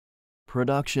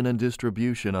Production and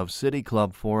distribution of City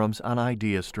Club forums on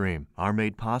IdeaStream are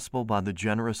made possible by the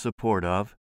generous support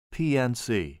of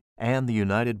PNC and the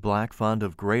United Black Fund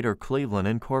of Greater Cleveland,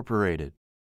 Incorporated.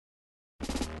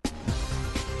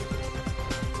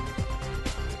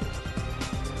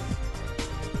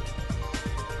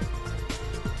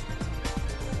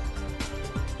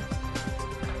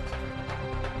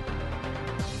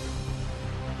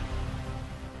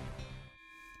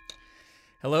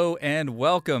 Hello and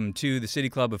welcome to the City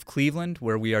Club of Cleveland,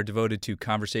 where we are devoted to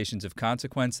conversations of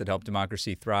consequence that help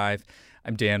democracy thrive.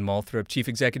 I'm Dan Moulthrop, Chief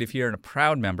Executive here and a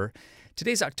proud member.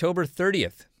 Today's October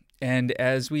 30th, and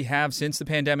as we have since the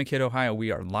pandemic hit Ohio,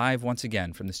 we are live once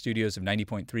again from the studios of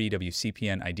 90.3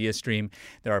 WCPN IdeaStream.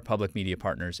 They're our public media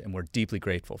partners, and we're deeply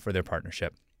grateful for their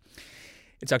partnership.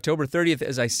 It's October 30th,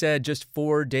 as I said, just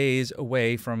 4 days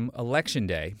away from Election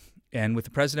Day. And with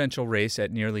the presidential race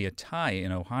at nearly a tie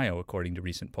in Ohio, according to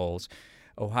recent polls,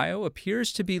 Ohio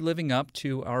appears to be living up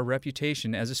to our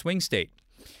reputation as a swing state.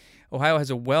 Ohio has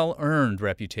a well-earned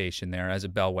reputation there as a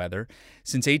bellwether.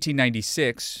 Since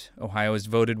 1896, Ohio has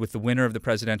voted with the winner of the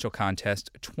presidential contest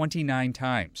 29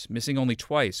 times, missing only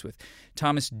twice, with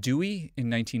Thomas Dewey in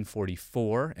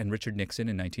 1944 and Richard Nixon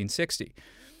in 1960.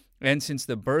 And since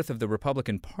the birth of the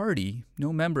Republican Party,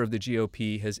 no member of the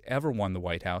GOP has ever won the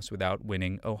White House without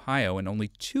winning Ohio, and only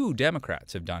 2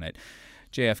 Democrats have done it,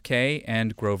 JFK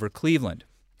and Grover Cleveland.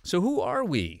 So who are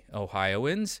we,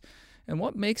 Ohioans, and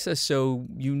what makes us so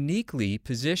uniquely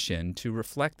positioned to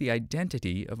reflect the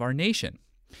identity of our nation?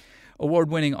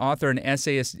 Award-winning author and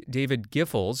essayist David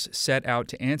Giffels set out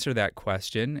to answer that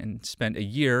question and spent a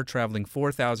year traveling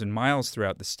 4,000 miles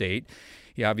throughout the state.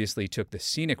 He obviously took the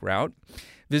scenic route,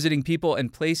 visiting people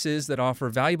and places that offer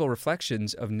valuable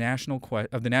reflections of the national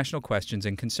questions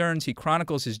and concerns. He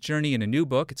chronicles his journey in a new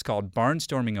book. It's called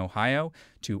Barnstorming Ohio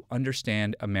to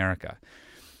Understand America.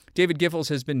 David Giffels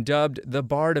has been dubbed the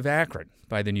Bard of Akron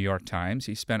by the New York Times.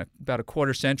 He spent about a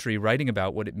quarter century writing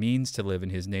about what it means to live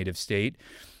in his native state.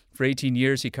 For 18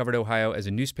 years, he covered Ohio as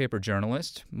a newspaper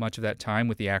journalist, much of that time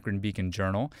with the Akron Beacon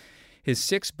Journal. His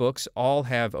 6 books all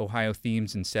have Ohio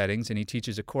themes and settings, and he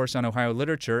teaches a course on Ohio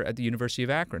literature at the University of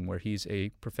Akron, where he's a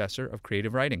professor of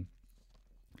creative writing.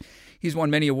 He's won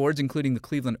many awards, including the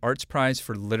Cleveland Arts Prize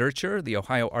for Literature, the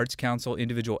Ohio Arts Council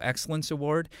Individual Excellence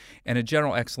Award, and a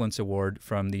General Excellence Award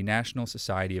from the National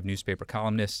Society of Newspaper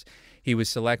Columnists. He was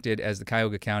selected as the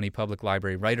Cuyahoga County Public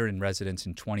Library Writer-in-Residence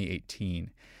in 2018.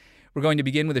 We're going to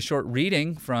begin with a short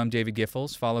reading from David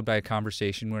Giffels, followed by a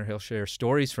conversation where he'll share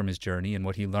stories from his journey and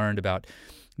what he learned about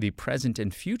the present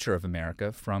and future of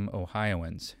America from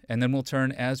Ohioans. And then we'll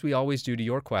turn, as we always do, to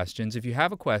your questions. If you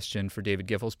have a question for David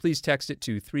Giffels, please text it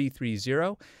to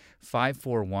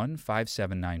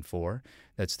 330-541-5794.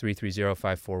 That's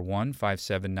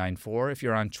 330-541-5794. If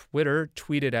you're on Twitter,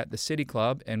 tweet it at the City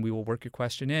Club, and we will work your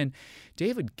question in.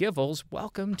 David Giffels,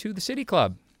 welcome to the City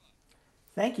Club.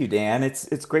 Thank you, Dan.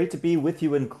 It's great to be with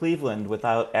you in Cleveland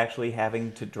without actually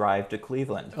having to drive to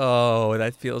Cleveland. Oh,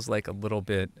 that feels like a little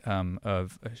bit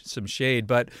of some shade,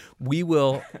 but we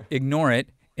will ignore it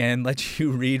and let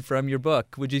you read from your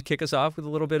book. Would you kick us off with a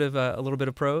little bit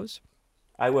of prose?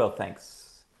 I will,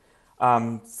 thanks.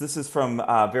 This is from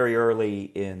very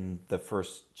early in the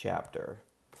first chapter.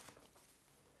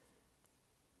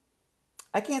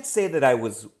 I can't say that I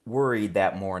was worried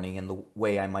that morning in the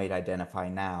way I might identify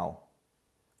now.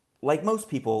 Like most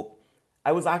people,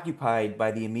 I was occupied by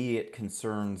the immediate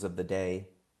concerns of the day,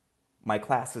 my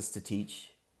classes to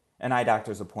teach, an eye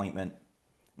doctor's appointment,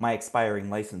 my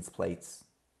expiring license plates.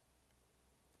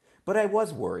 But I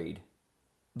was worried,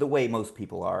 the way most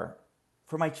people are,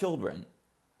 for my children,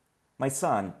 my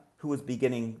son, who was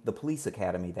beginning the police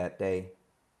academy that day,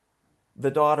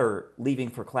 the daughter leaving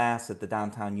for class at the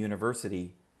downtown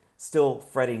university, still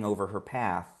fretting over her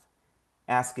path,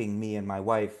 asking me and my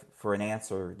wife for an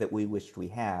answer that we wished we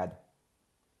had.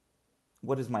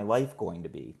 What is my life going to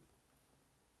be?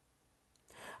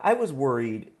 I was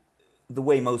worried, the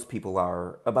way most people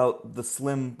are, about the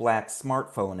slim black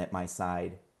smartphone at my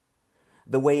side,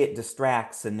 the way it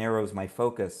distracts and narrows my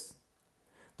focus,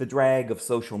 the drag of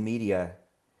social media,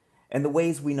 and the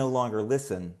ways we no longer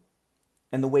listen,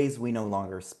 and the ways we no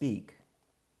longer speak.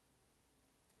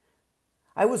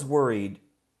 I was worried,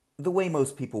 the way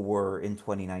most people were in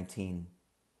 2019,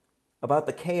 about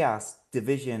the chaos,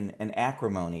 division, and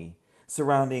acrimony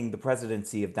surrounding the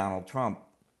presidency of Donald Trump.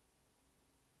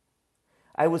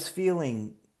 I was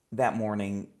feeling that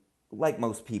morning, like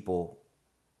most people,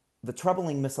 the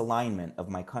troubling misalignment of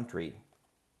my country.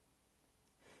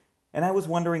 And I was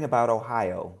wondering about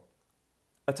Ohio,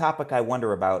 a topic I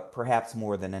wonder about perhaps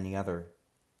more than any other.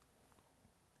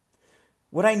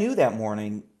 What I knew that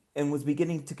morning and was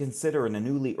beginning to consider in a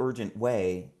newly urgent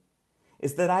way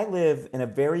is that I live in a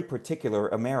very particular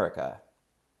America,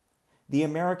 the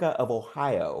America of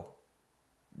Ohio,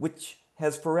 which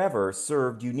has forever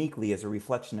served uniquely as a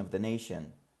reflection of the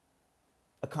nation,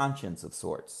 a conscience of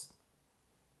sorts.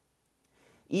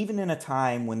 Even in a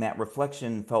time when that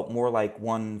reflection felt more like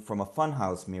one from a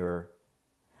funhouse mirror,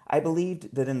 I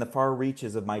believed that in the far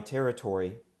reaches of my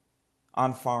territory,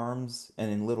 on farms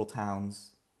and in little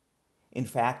towns, in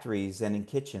factories and in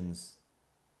kitchens,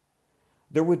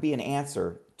 there would be an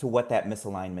answer to what that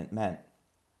misalignment meant.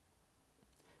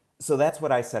 So that's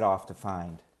what I set off to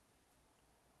find.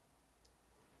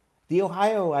 The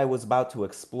Ohio I was about to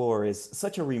explore is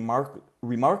such a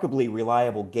remarkably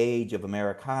reliable gauge of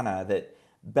Americana that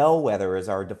bellwether is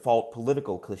our default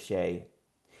political cliche,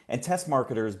 and test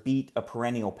marketers beat a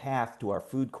perennial path to our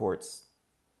food courts.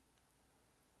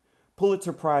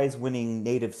 Pulitzer Prize winning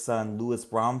native son Louis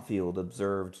Bromfield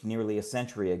observed nearly a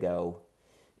century ago,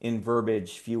 in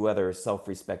verbiage few other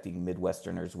self-respecting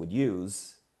Midwesterners would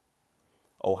use,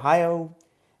 Ohio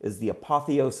is the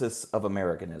apotheosis of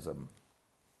Americanism.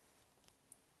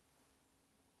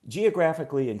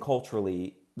 Geographically and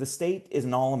culturally, the state is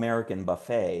an all-American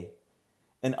buffet,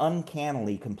 an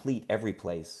uncannily complete every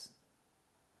place.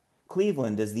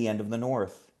 Cleveland is the end of the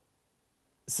North.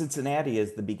 Cincinnati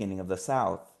is the beginning of the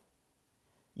South.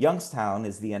 Youngstown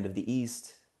is the end of the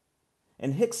East.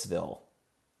 And Hicksville,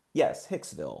 yes,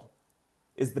 Hicksville,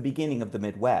 is the beginning of the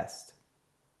Midwest.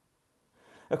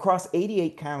 Across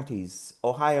 88 counties,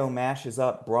 Ohio mashes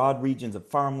up broad regions of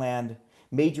farmland,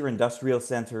 major industrial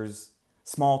centers,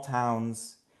 small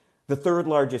towns, the third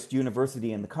largest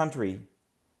university in the country,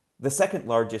 the second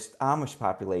largest Amish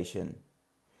population,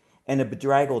 and a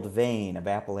bedraggled vein of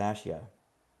Appalachia.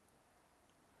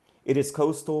 It is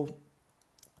coastal,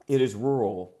 it is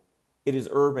rural, it is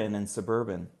urban and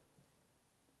suburban.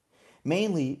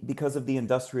 Mainly because of the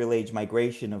industrial age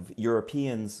migration of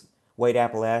Europeans, white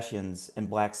Appalachians, and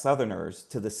black Southerners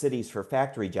to the cities for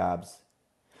factory jobs,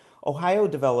 Ohio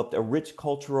developed a rich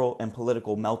cultural and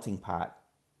political melting pot.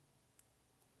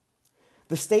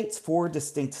 The state's 4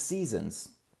 distinct seasons,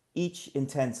 each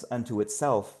intense unto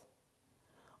itself,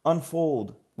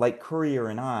 unfold like Currier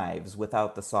and Ives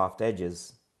without the soft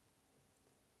edges.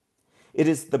 It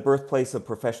is the birthplace of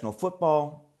professional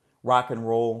football, rock and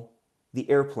roll, the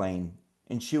airplane,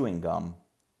 and chewing gum.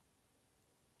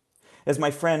 As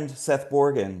my friend Seth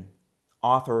Borgen,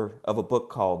 author of a book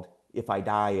called If I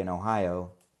Die in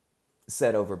Ohio,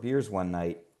 said over beers one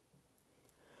night,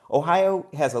 Ohio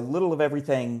has a little of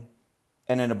everything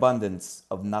and an abundance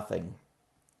of nothing.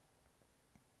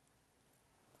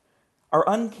 Our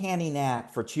uncanny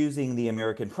knack for choosing the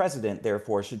American president,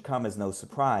 therefore, should come as no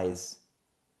surprise.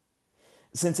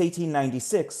 Since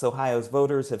 1896, Ohio's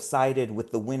voters have sided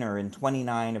with the winner in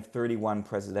 29 of 31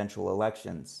 presidential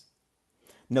elections.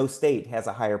 No state has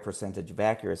a higher percentage of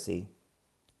accuracy.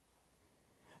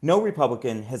 No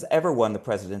Republican has ever won the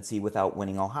presidency without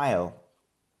winning Ohio.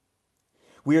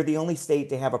 We are the only state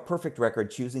to have a perfect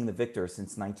record choosing the victor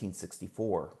since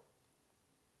 1964.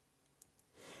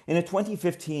 In a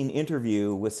 2015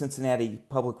 interview with Cincinnati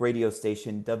public radio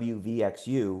station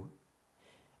WVXU,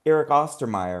 Eric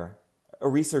Ostermeyer, a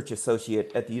research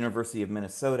associate at the University of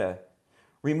Minnesota,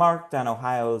 remarked on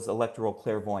Ohio's electoral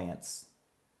clairvoyance.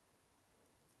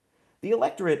 The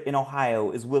electorate in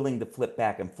Ohio is willing to flip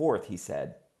back and forth, he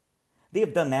said. They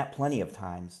have done that plenty of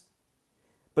times.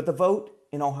 But the vote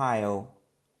in Ohio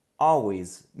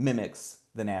always mimics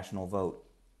the national vote.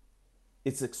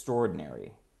 It's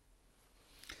extraordinary.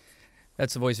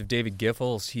 That's the voice of David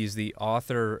Giffels. He's the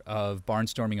author of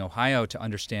Barnstorming, Ohio, to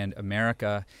Understand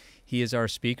America. He is our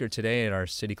speaker today at our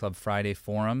City Club Friday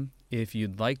Forum. If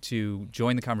you'd like to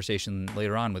join the conversation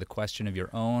later on with a question of your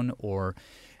own or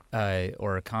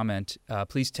a comment,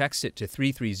 please text it to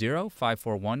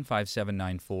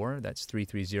 330-541-5794. That's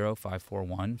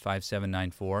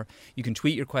 330-541-5794. You can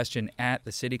tweet your question at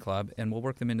the City Club, and we'll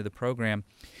work them into the program.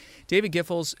 David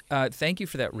Giffels, thank you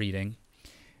for that reading.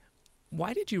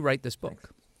 Why did you write this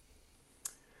book?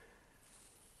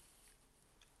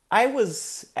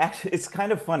 It's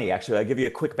kind of funny, actually. I'll give you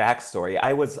a quick backstory.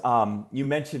 You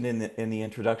mentioned in the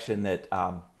introduction that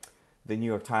the New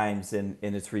York Times, in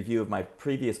its review of my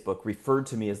previous book, referred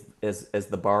to me as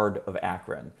the Bard of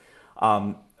Akron,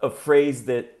 a phrase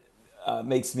that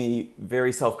makes me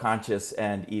very self-conscious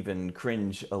and even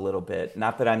cringe a little bit.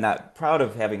 Not that I'm not proud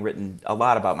of having written a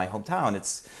lot about my hometown.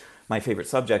 It's my favorite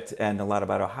subject and a lot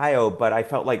about Ohio, but I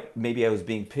felt like maybe I was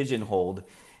being pigeonholed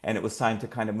and it was time to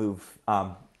kind of move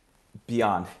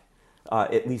beyond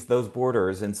at least those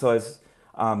borders. And so I was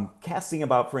casting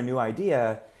about for a new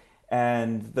idea,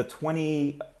 And the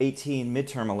 2018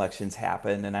 midterm elections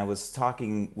happened, and I was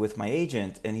talking with my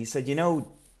agent, and he said,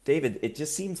 David, it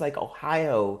just seems like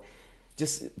Ohio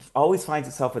just always finds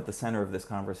itself at the center of this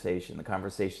conversation, the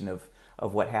conversation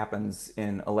of what happens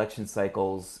in election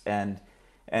cycles. And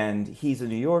he's a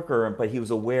New Yorker, but he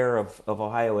was aware of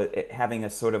Ohio having a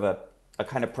sort of a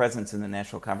kind of presence in the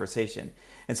national conversation.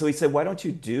 And so he said, why don't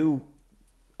you do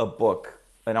a book,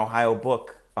 an Ohio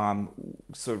book,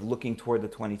 sort of looking toward the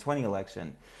 2020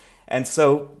 election? And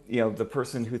so, the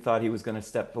person who thought he was going to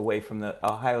step away from the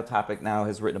Ohio topic now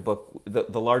has written a book.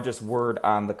 The largest word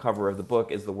on the cover of the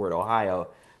book is the word Ohio.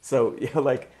 So,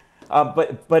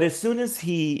 but as soon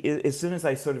as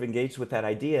I sort of engaged with that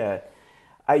idea,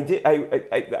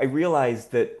 I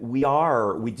realized that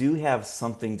we do have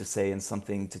something to say and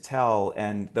something to tell.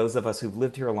 And those of us who've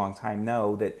lived here a long time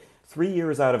know that 3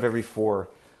 years out of every 4,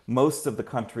 most of the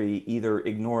country either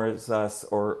ignores us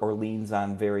or leans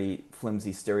on very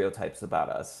flimsy stereotypes about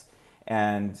us.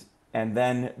 And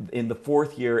then in the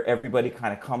 4th year, everybody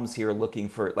kind of comes here looking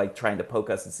for, like, trying to poke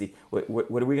us and see, what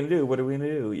are we going to do? What are we going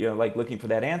to do? Like looking for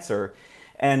that answer.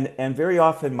 And very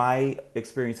often my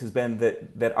experience has been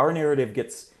that our narrative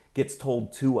gets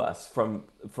told to us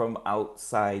from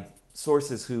outside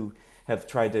sources who have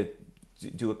tried to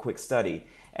do a quick study.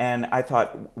 And I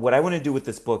thought, what I want to do with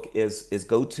this book is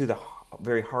go to the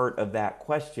very heart of that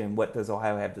question: what does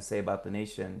Ohio have to say about the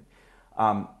nation?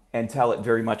 And tell it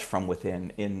very much from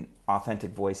within, in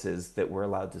authentic voices that were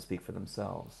allowed to speak for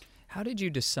themselves. How did you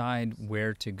decide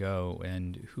where to go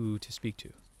and who to speak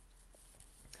to?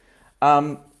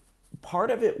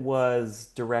 Part of it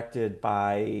was directed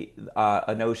by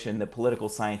a notion that political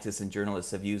scientists and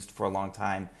journalists have used for a long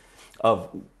time of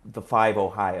the 5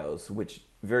 Ohios, which,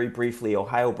 very briefly,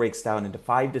 Ohio breaks down into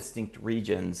 5 distinct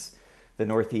regions: the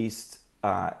Northeast,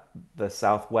 the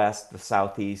Southwest, the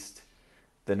Southeast,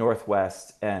 the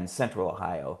Northwest, and Central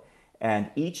Ohio. And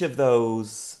each of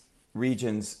those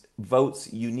regions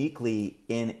votes uniquely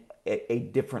in a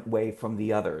different way from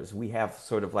the others. We have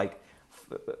sort of like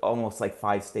almost like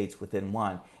 5 states within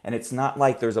one. And it's not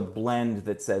like there's a blend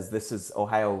that says this is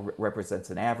Ohio represents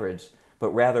an average,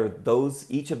 but rather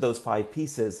each of those 5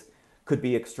 pieces could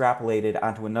be extrapolated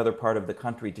onto another part of the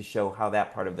country to show how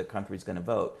that part of the country is going to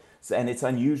vote. So, and it's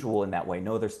unusual in that way.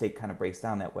 No other state kind of breaks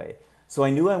down that way. So I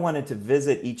knew I wanted to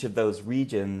visit each of those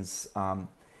regions. And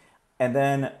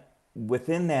then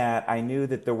within that, I knew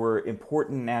that there were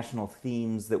important national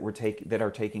themes that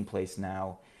are taking place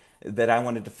now, that I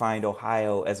wanted to find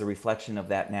Ohio as a reflection of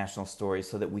that national story,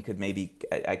 so that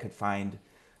I could find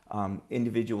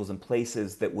individuals and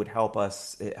places that would help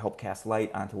cast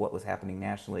light onto what was happening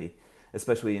nationally,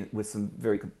 especially with some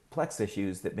very complex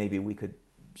issues that maybe we could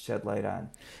shed light on.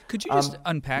 Could you just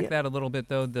unpack that a little bit,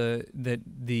 though?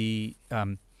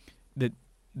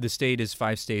 The state is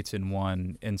 5 states in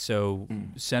one, and so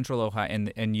Central Ohio,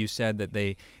 and you said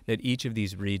that each of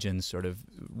these regions sort of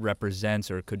represents,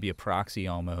 or could be a proxy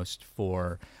almost,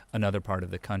 for another part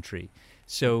of the country.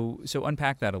 So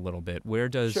unpack that a little bit.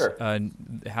 Sure.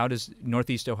 How does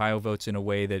Northeast Ohio votes in a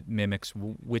way that mimics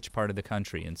which part of the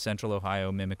country, and Central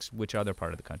Ohio mimics which other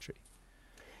part of the country?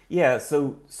 Yeah,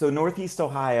 so Northeast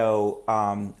Ohio,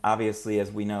 obviously, as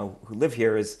we know who live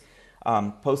here, is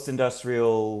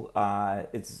post-industrial.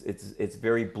 It's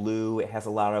very blue. It has a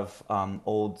lot of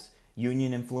old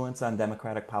Union influence on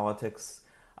Democratic politics,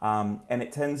 and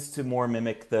it tends to more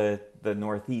mimic the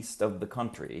Northeast of the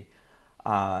country.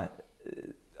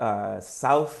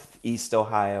 Southeast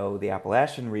Ohio, the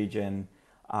Appalachian region,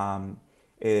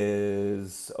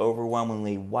 is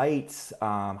overwhelmingly white,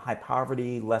 high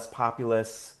poverty, less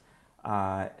populous,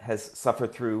 has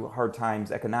suffered through hard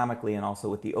times economically and also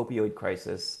with the opioid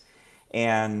crisis.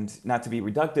 And not to be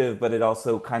reductive, but it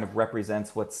also kind of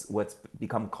represents what's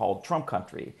become called Trump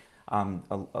country.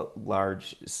 A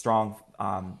large, strong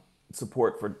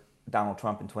support for Donald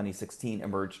Trump in 2016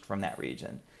 emerged from that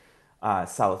region.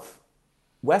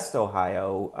 Southwest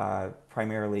Ohio,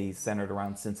 primarily centered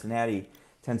around Cincinnati,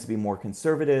 tends to be more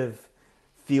conservative,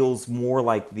 feels more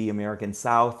like the American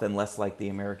South and less like the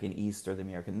American East or the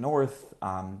American North.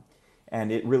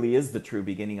 And it really is the true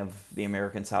beginning of the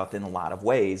American South in a lot of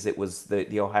ways. It was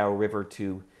the Ohio River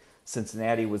to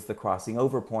Cincinnati was the crossing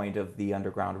over point of the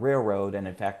Underground Railroad, and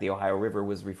in fact, the Ohio River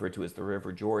was referred to as the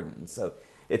River Jordan. So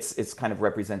it's kind of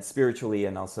represents spiritually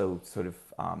and also sort of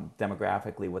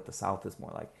demographically what the South is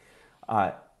more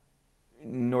like.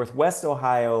 Northwest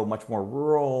Ohio, much more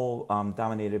rural,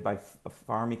 dominated by a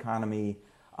farm economy,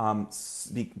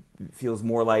 feels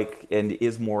more like and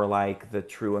is more like the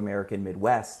true American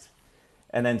Midwest.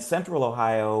 And then Central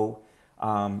Ohio,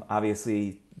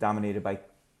 obviously dominated by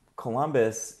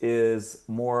Columbus is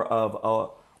more of a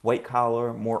white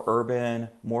collar, more urban,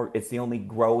 more. It's the only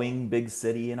growing big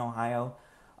city in Ohio,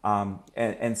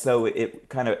 and so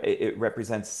it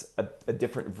represents a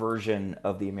different version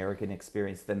of the American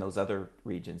experience than those other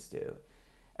regions do.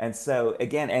 And so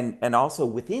again, and also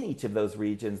within each of those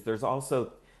regions, there's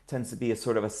also tends to be a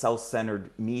sort of a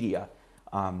self-centered media.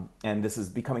 And this is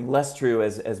becoming less true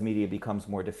as media becomes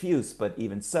more diffuse, but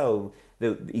even so,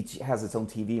 each has its own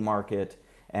TV market,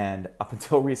 and up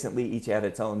until recently, each had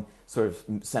its own sort of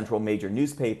central major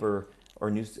newspaper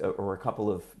or a couple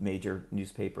of major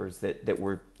newspapers that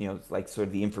were like sort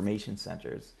of the information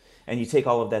centers. And you take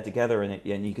all of that together,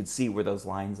 and you can see where those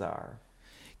lines are.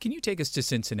 Can you take us to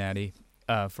Cincinnati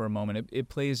for a moment? It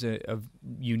plays a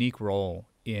unique role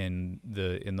in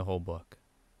the whole book.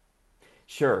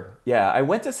 Sure. Yeah, I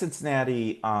went to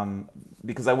Cincinnati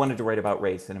because I wanted to write about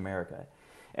race in America.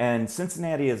 And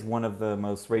Cincinnati is one of the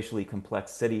most racially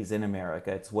complex cities in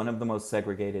America. It's one of the most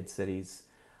segregated cities.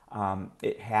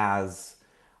 It has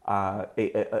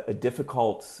a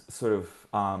difficult sort of,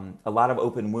 a lot of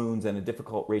open wounds and a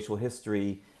difficult racial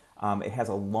history. It has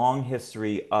a long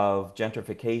history of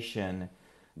gentrification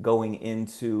going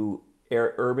into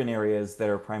urban areas that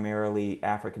are primarily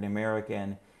African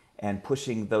American and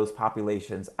pushing those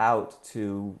populations out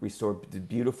to restore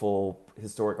beautiful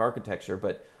historic architecture,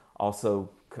 but also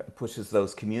pushes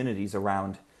those communities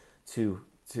around to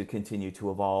continue to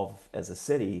evolve as a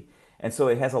city. And so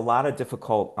it has a lot of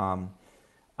difficult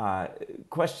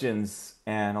questions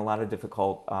and a lot of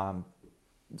difficult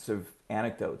sort of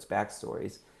anecdotes,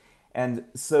 backstories. And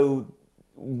so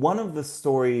one of the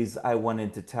stories I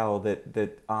wanted to tell that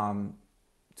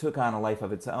took on a life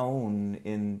of its own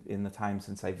in the time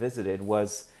since I visited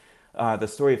was the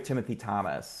story of Timothy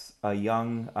Thomas, a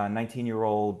young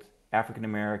 19-year-old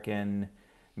African-American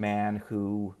man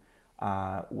who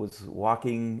was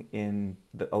walking in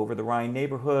the over the Rhine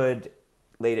neighborhood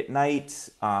late at night.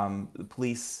 The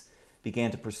police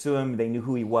began to pursue him. They knew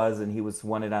who he was, and he was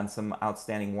wanted on some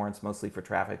outstanding warrants, mostly for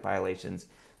traffic violations.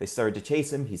 They started to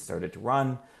chase him. He started to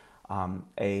run.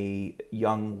 A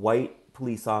young white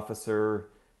police officer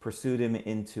pursued him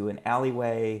into an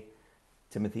alleyway.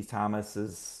 Timothy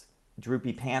Thomas's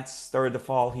droopy pants started to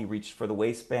fall. He reached for the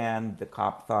waistband. The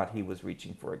cop thought he was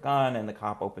reaching for a gun, and the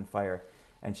cop opened fire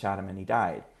and shot him, and he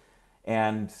died.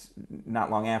 And not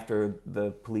long after,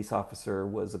 the police officer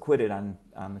was acquitted on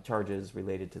the charges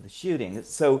related to the shooting.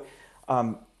 So,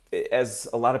 as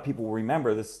a lot of people will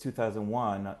remember, this is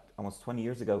 2001, almost 20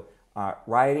 years ago,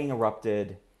 rioting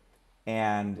erupted,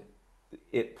 and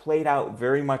it played out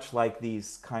very much like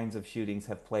these kinds of shootings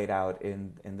have played out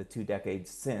in the 2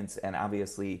 decades since, and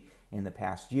obviously in the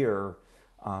past year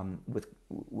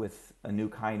with a new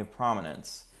kind of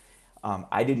prominence.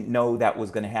 I didn't know that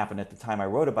was going to happen at the time I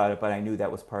wrote about it, but I knew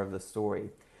that was part of the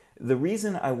story. The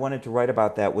reason I wanted to write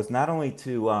about that was not only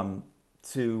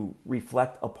to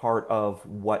reflect a part of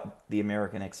what the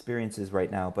American experience is right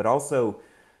now, but also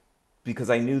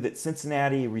because I knew that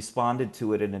Cincinnati responded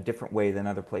to it in a different way than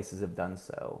other places have done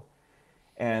so.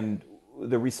 And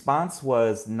the response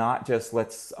was not just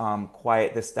let's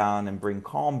quiet this down and bring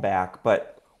calm back,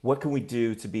 but what can we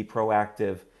do to be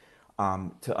proactive,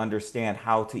 to understand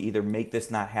how to either make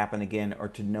this not happen again or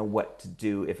to know what to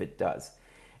do if it does.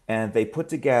 And they put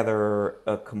together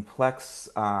a complex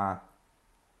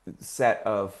set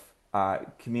of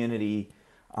community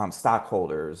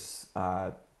stockholders,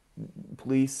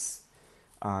 police,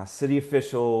 city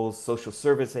officials, social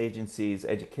service agencies,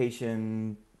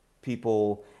 education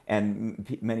people,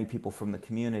 and many people from the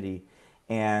community.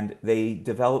 And they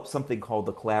developed something called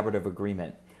the Collaborative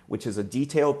Agreement, which is a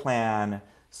detailed plan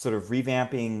sort of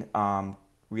revamping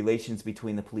relations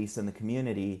between the police and the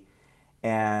community.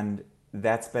 And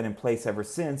that's been in place ever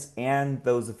since. And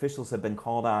those officials have been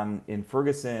called on in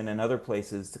Ferguson and other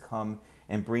places to come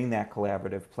and bring that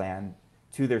collaborative plan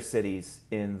to their cities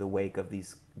in the wake of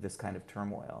this kind of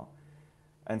turmoil.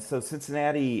 And so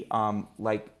Cincinnati,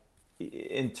 like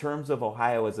in terms of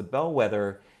Ohio as a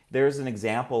bellwether, there's an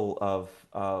example of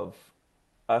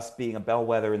us being a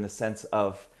bellwether in the sense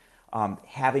of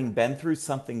having been through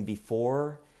something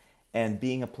before and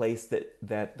being a place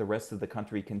that the rest of the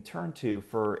country can turn to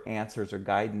for answers or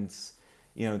guidance.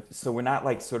 So we're not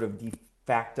like sort of de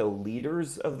facto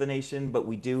leaders of the nation, but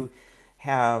we do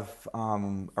have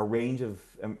a range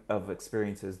of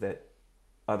experiences that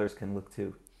others can look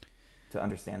to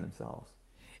understand themselves.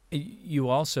 You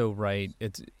also write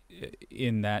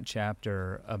in that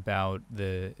chapter about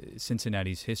the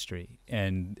Cincinnati's history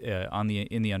and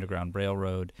in the Underground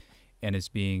Railroad, and as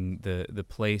being the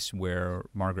place where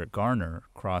Margaret Garner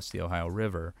crossed the Ohio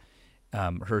River.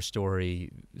 her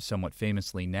story somewhat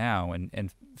famously now,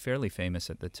 and fairly famous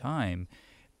at the time,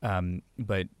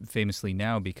 but famously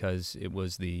now because it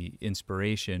was the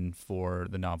inspiration for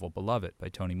the novel Beloved by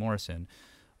Toni Morrison,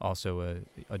 also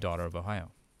a daughter of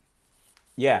Ohio.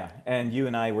 Yeah, and you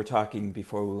and I were talking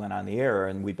before we went on the air,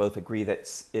 and we both agree that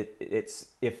it's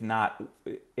if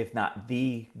not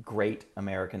the great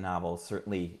American novel,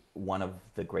 certainly one of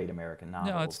the great American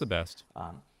No, it's the novels.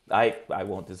 best. I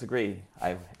won't disagree.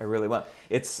 I really won't.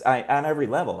 On every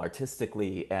level,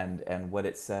 artistically and what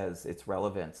it says, its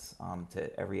relevance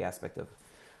to every aspect of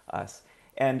us.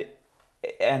 And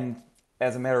and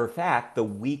as a matter of fact, the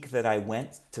week that I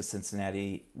went to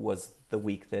Cincinnati was the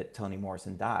week that Toni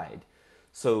Morrison died.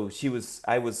 So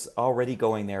I was already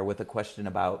going there with a question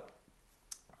about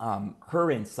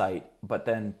her insight, but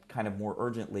then kind of more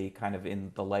urgently, kind of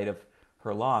in the light of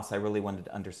her loss, I really wanted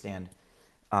to understand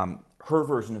her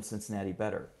version of Cincinnati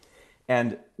better.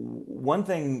 And one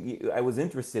thing I was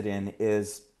interested in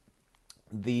is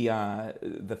the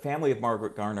family of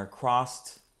Margaret Garner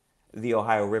crossed the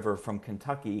Ohio River from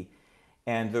Kentucky,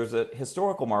 and there's a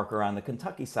historical marker on the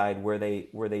Kentucky side where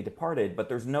they departed, but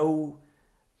there's no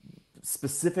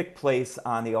specific place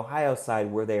on the Ohio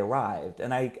side where they arrived,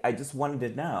 and I just wanted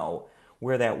to know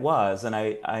where that was, and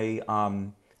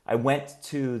I went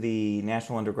to the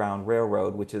National Underground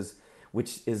Railroad, which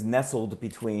is nestled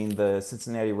between the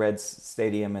Cincinnati Reds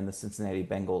Stadium and the Cincinnati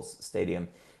Bengals Stadium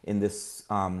in this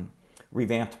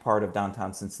revamped part of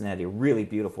downtown Cincinnati, a really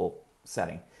beautiful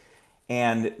setting.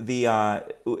 And the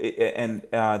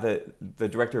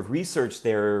director of research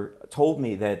there told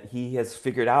me that he has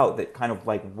figured out that kind of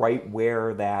like right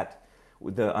where that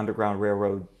the Underground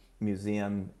Railroad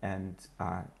Museum and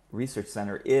Research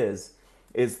Center is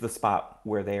the spot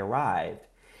where they arrived.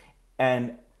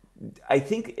 And I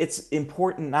think it's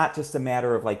important, not just a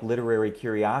matter of like literary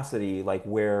curiosity, like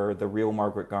where the real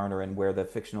Margaret Garner and where the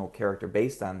fictional character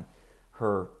based on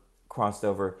her crossed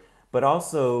over, but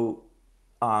also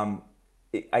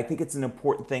I think it's an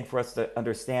important thing for us to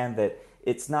understand that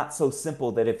it's not so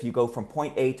simple that if you go from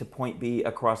point A to point B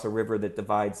across a river that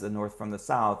divides the North from the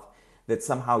South, that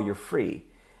somehow you're free.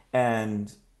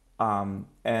 And the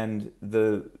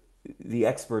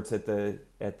experts at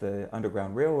the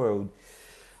Underground Railroad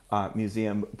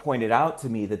Museum pointed out to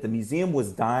me that the museum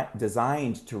was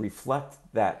designed to reflect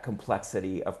that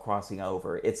complexity of crossing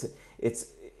over. It's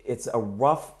a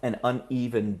rough and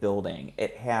uneven building.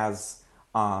 It has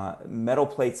steel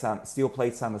plates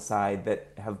on the side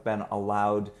that have been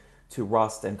allowed to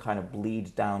rust and kind of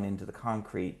bleed down into the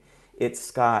concrete.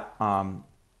 It's got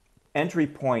entry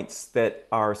points that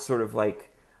are sort of like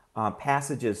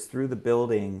passages through the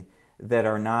building that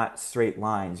are not straight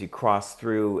lines. You cross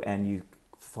through and you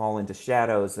fall into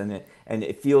shadows, and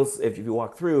it feels, if you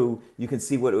walk through, you can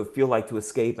see what it would feel like to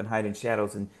escape and hide in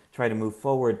shadows and try to move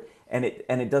forward, and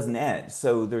it doesn't end.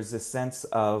 So there's this sense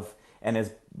of, and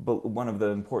as one of the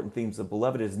important themes of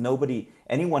Beloved is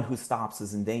anyone who stops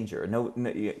is in danger.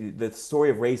 The story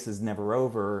of race is never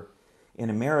over in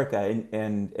America,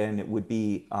 and it would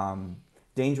be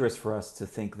dangerous for us to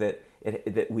think that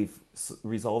we've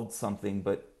resolved something,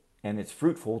 and it's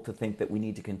fruitful to think that we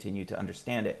need to continue to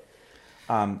understand it.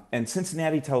 And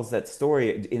Cincinnati tells that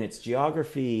story in its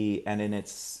geography and in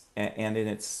its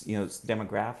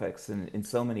demographics and in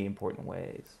so many important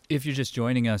ways. If you're just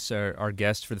joining us, our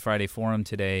guest for the Friday Forum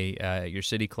today at your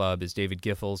City Club is David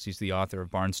Giffels. He's the author of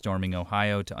Barnstorming,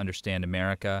 Ohio, to Understand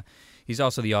America. He's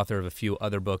also the author of a few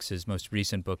other books. His most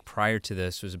recent book prior to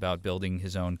this was about building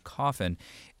his own coffin,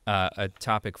 a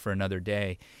topic for another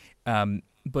day.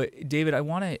 But David, I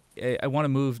want to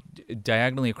move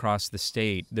diagonally across the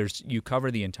state. You cover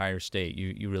the entire state.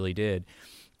 You really did.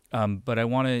 But I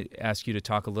want to ask you to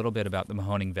talk a little bit about the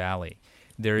Mahoning Valley.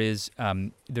 There is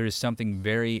something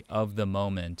very of the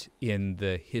moment in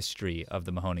the history of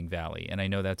the Mahoning Valley, and I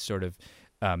know that's sort of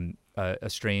a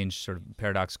strange, sort of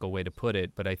paradoxical way to put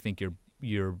it. But I think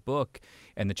your book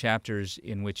and the chapters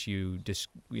in which you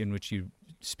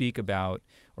speak about,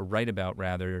 or write about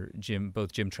rather,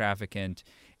 both Jim Trafficant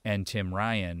and Tim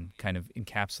Ryan kind of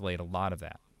encapsulate a lot of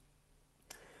that.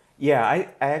 Yeah, I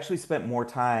actually spent more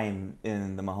time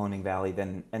in the Mahoning Valley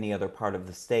than any other part of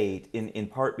the state, in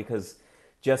part because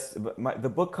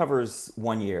the book covers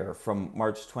 1 year from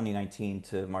March 2019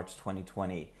 to March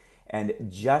 2020. And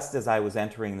just as I was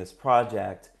entering this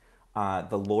project,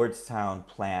 the Lordstown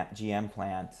plant, GM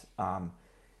plant,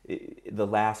 the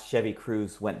last Chevy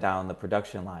Cruze went down the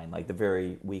production line, like the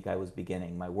very week I was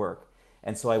beginning my work.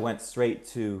 And so I went straight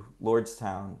to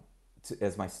Lordstown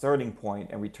as my starting point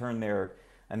and returned there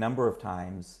a number of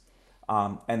times.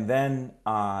 And then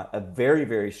a very,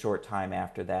 very short time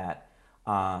after that,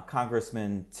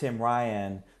 Congressman Tim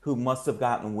Ryan, who must have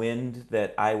gotten wind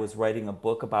that I was writing a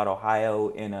book about Ohio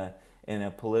in a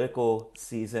political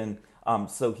season.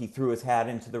 So he threw his hat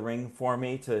into the ring for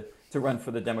me to run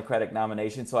for the Democratic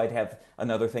nomination, so I'd have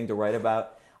another thing to write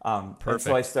about. And so I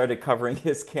Perfect. started covering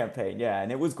his campaign. Yeah,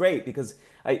 and it was great because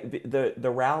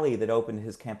the rally that opened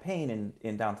his campaign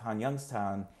in downtown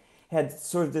Youngstown had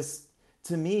sort of this,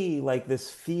 to me, like this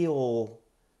feel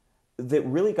that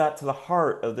really got to the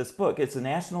heart of this book. It's a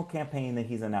national campaign that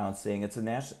he's announcing. It's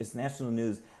national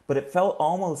news, but it felt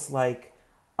almost like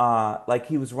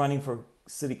he was running for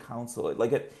city council.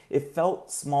 Like it felt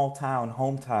small town,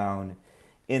 hometown,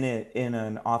 in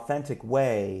an authentic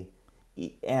way,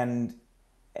 and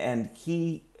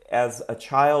he, as a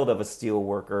child of a steel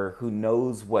worker who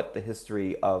knows what the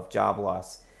history of job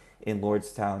loss in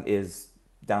Lordstown is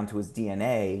down to his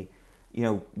DNA,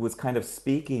 was kind of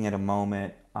speaking at a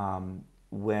moment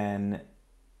when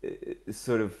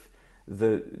sort of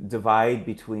the divide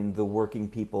between the working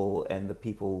people and the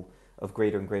people of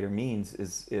greater and greater means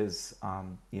is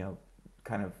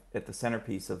kind of at the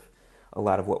centerpiece of a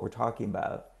lot of what we're talking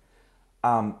about.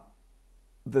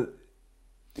 The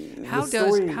the How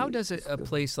story. does a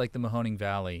place like the Mahoning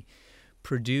Valley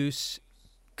produce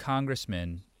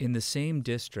congressmen in the same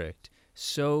district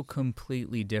so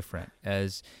completely different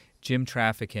as Jim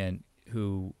Trafficant,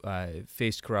 who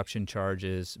faced corruption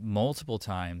charges multiple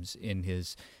times in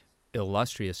his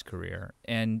illustrious career,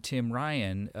 and Tim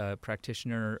Ryan, a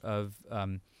practitioner of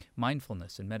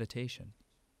mindfulness and meditation?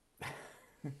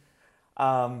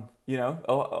 Ohio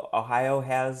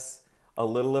has a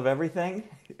little of everything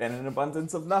and an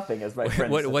abundance of nothing, as my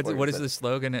friend What Ward is said. the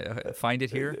slogan? Find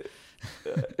it here.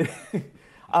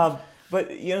 um, but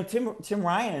Tim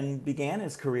Ryan began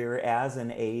his career as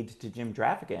an aide to Jim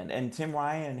Trafficant, and Tim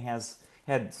Ryan has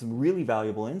had some really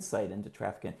valuable insight into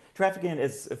Trafficant. Trafficant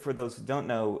is, for those who don't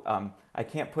know, I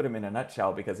can't put him in a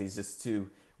nutshell because he's just too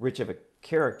rich of a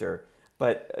character.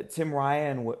 But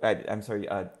I'm sorry,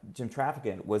 Jim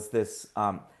Trafficant was this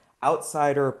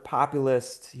outsider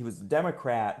populist. He was a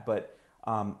Democrat, but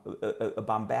a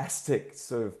bombastic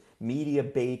sort of media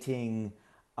baiting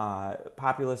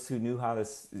populist who knew how to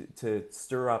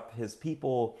stir up his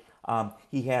people.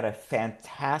 He had a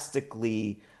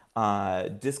fantastically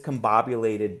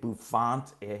discombobulated,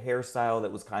 bouffant hairstyle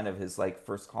that was kind of his like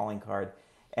first calling card,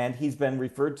 and he's been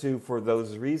referred to for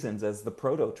those reasons as the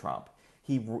proto-Trump.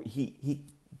 He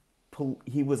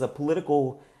was a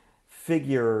political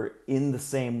figure in the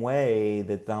same way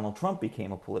that Donald Trump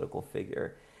became a political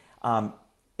figure. Um,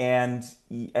 and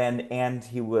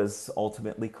he was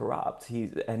ultimately corrupt.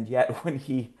 And yet when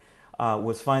he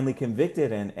was finally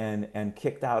convicted and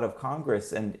kicked out of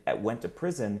Congress and went to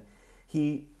prison,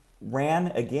 he ran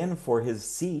again for his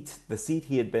seat, the seat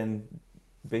he had been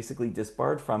basically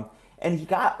disbarred from, and he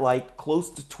got like close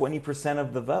to 20%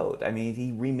 of the vote. I mean,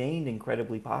 he remained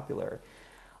incredibly popular.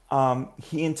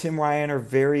 He and Tim Ryan are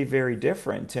very, very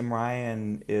different. Tim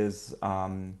Ryan is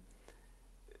a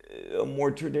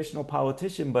more traditional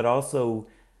politician, but also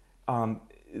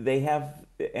they have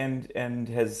and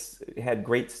has had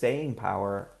great staying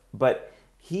power. But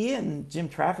he and Jim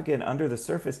Trafficant, under the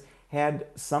surface, had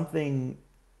something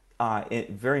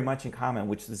very much in common,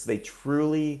 which is they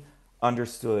truly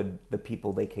understood the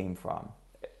people they came from,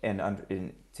 and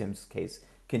in Tim's case,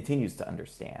 continues to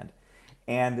understand.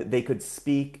 And they could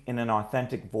speak in an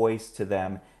authentic voice to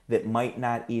them that might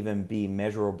not even be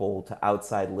measurable to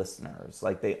outside listeners.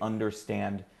 Like they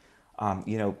understand.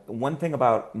 One thing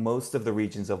about most of the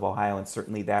regions of Ohio, and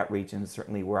certainly that region,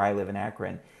 certainly where I live in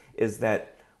Akron, is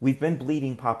that we've been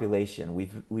bleeding population.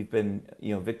 We've been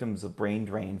victims of brain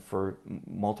drain for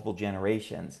multiple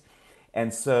generations,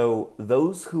 and so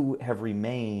those who have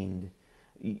remained,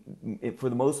 for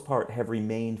the most part, have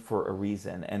remained for a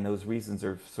reason, and those reasons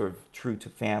are sort of true to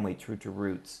family, true to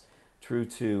roots, true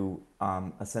to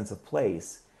a sense of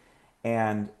place.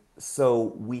 And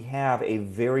so we have a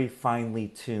very finely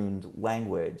tuned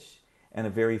language and a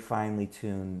very finely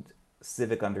tuned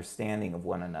civic understanding of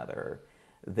one another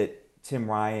that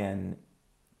Tim Ryan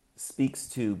speaks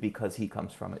to because he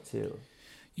comes from it too.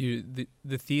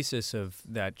 The thesis of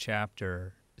that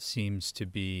chapter seems to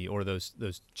be, or those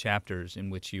chapters in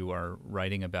which you are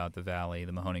writing about the valley,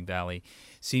 the Mahoning Valley,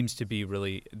 seems to be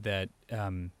really that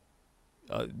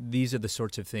these are the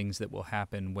sorts of things that will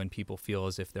happen when people feel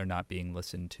as if they're not being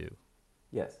listened to.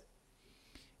 Yes.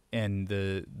 And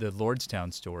the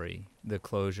Lordstown story, the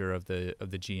closure of the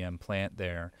GM plant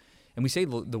there, and we say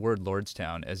the word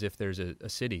Lordstown as if there's a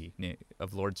city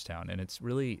of Lordstown, and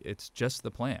it's just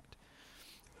the plant.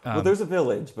 Well, there's a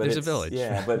village, but There's a village,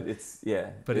 but it's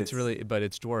it's really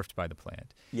it's dwarfed by the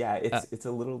plant. it's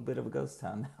a little bit of a ghost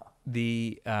town now.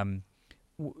 The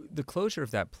closure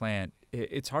of that plant,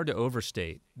 it's hard to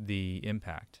overstate the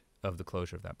impact of the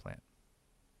closure of that plant.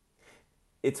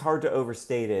 It's hard to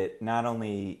overstate it. Not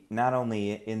only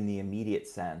in the immediate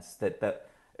sense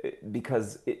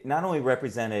because it not only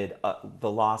represented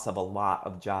the loss of a lot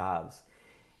of jobs,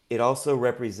 it also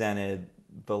represented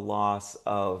the loss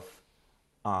of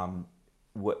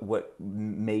what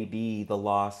may be the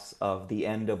loss of the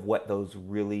end of what those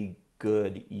really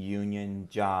good union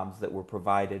jobs that were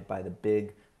provided by the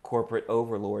big corporate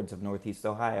overlords of Northeast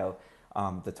Ohio,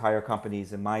 the tire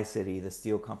companies in my city, the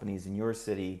steel companies in your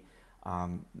city,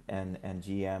 and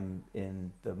GM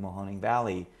in the Mahoning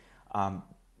Valley.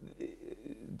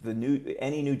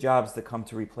 Any new jobs that come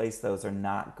to replace those are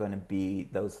not going to be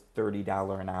those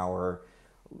 $30 an hour,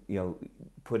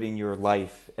 put in your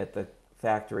life at the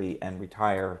factory and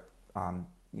retire, on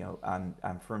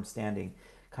firm standing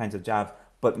kinds of jobs.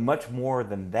 But much more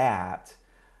than that,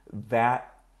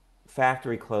 that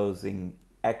factory closing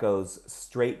echoes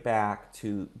straight back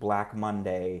to Black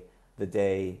Monday, the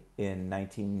day in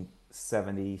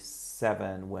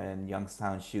 1977 when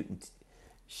Youngstown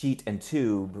Sheet and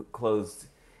Tube closed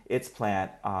its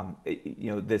plant.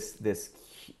 This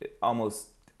almost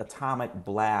atomic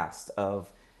blast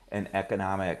of an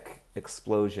economic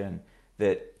explosion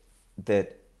that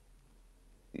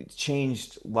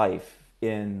changed life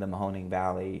in the Mahoning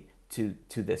Valley to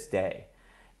this day.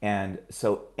 And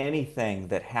so anything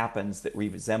that happens that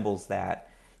resembles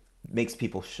that makes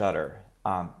people shudder.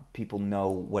 People know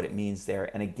what it means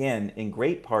there. And again, in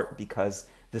great part because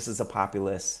this is a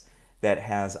populace that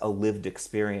has a lived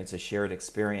experience, a shared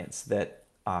experience that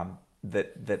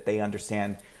they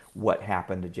understand what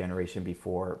happened a generation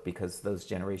before because those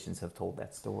generations have told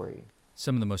that story.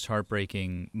 Some of the most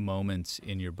heartbreaking moments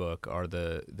in your book are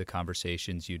the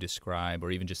conversations you describe,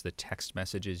 or even just the text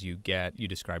messages you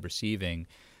describe receiving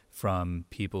from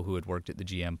people who had worked at the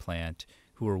GM plant,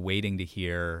 who were waiting to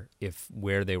hear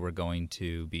where they were going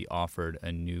to be offered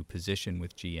a new position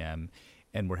with GM,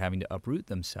 and were having to uproot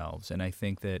themselves. And I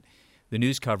think that the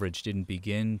news coverage didn't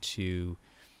begin to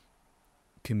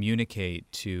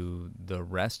communicate to the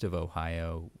rest of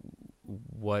Ohio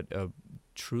what a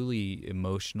truly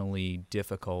emotionally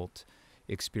difficult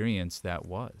experience that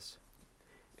was.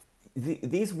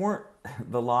 These weren't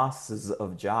the losses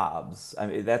of jobs. I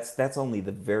mean, that's only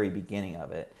the very beginning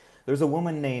of it. There's a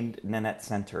woman named Nanette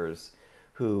Centers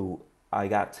who I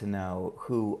got to know,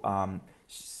 who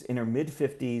she's in her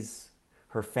mid-50s.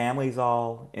 Her family's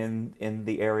all in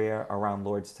the area around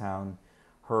Lordstown.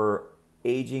 Her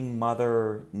aging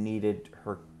mother needed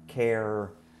her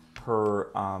care.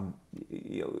 Her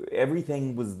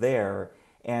everything was there.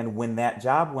 And when that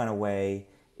job went away,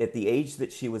 at the age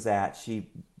that she was at, she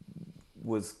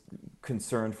was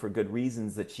concerned for good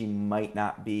reasons that she might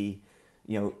not be,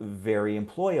 very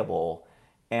employable.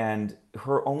 And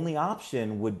her only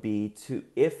option would be to,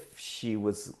 if she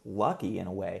was lucky in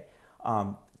a way,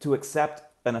 to accept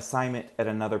an assignment at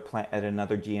another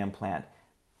GM plant,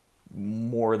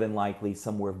 more than likely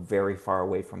somewhere very far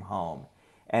away from home.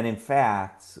 And in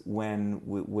fact, when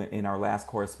in our last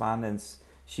correspondence,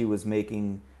 she was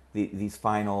making these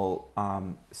final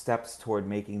steps toward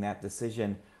making that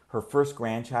decision. Her first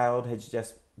grandchild had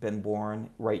just been born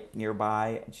right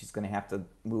nearby, and she's going to have to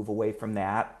move away from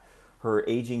that. Her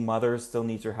aging mother still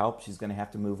needs her help. She's going to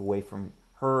have to move away from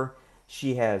her.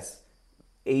 She has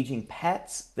aging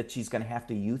pets that she's going to have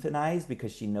to euthanize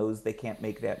because she knows they can't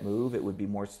make that move. It would be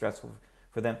more stressful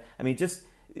for them. I mean, just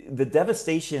the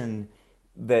devastation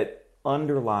that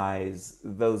underlies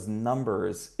those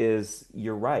numbers is,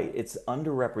 you're right, it's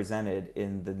underrepresented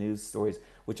in the news stories,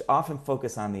 which often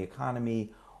focus on the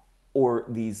economy or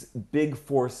these big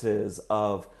forces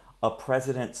of a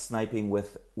president sniping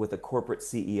with a corporate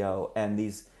CEO, and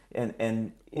these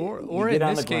and or in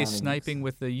this case sniping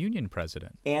with the union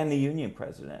president and the union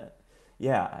president.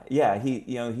 Yeah,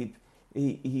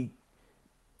 he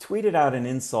tweeted out an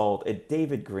insult at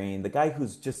David Green, the guy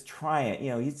who's just trying.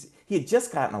 He had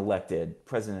just gotten elected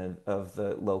president of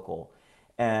the local,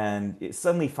 and it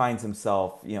suddenly finds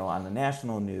himself, on the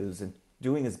national news and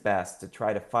doing his best to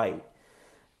try to fight,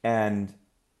 and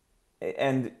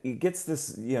he gets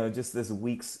this, just this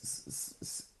weak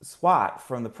swat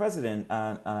from the president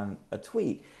on a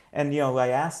tweet. And I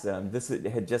asked him, this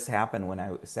had just happened when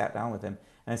I sat down with him,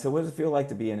 and I said, "What does it feel like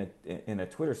to be in a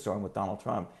Twitter storm with Donald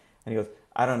Trump?" And he goes,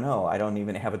 "I don't know. I don't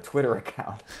even have a Twitter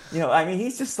account." I mean,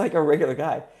 he's just like a regular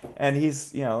guy, and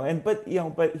he's, but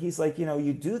he's like,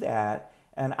 you do that,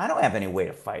 And I don't have any way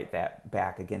to fight that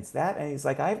back against that. And he's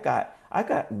like, I've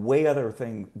got way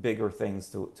bigger things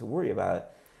to worry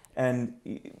about. And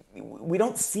we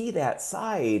don't see that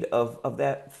side of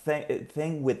that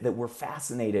thing that we're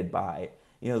fascinated by.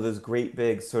 Those great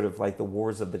big sort of like the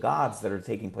wars of the gods that are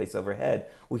taking place overhead.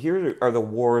 Well, here are the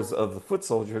wars of the foot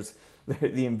soldiers,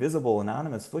 the invisible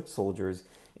anonymous foot soldiers.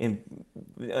 In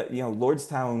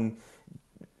Lordstown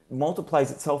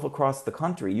multiplies itself across the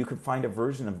country. You could find a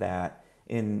version of that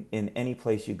in any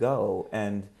place you go.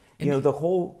 And the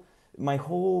whole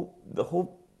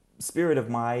spirit of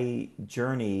my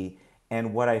journey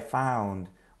and what I found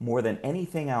more than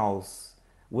anything else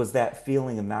was that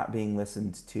feeling of not being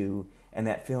listened to, and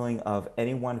that feeling of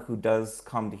anyone who does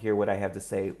come to hear what I have to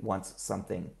say wants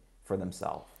something for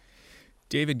themselves.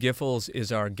 David Giffels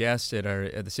is our guest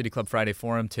at the City Club Friday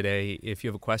Forum today. If you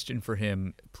have a question for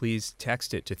him, please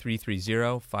text it to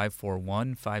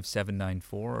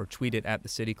 330-541-5794 or tweet it at the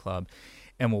City Club,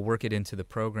 and we'll work it into the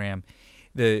program.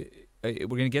 We're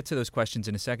going to get to those questions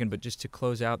in a second, but just to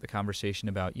close out the conversation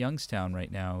about Youngstown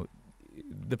right now,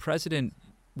 the president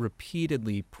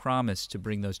repeatedly promised to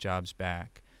bring those jobs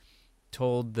back.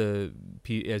 Told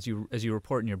as you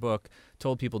report in your book,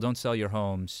 told people, don't sell your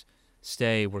homes,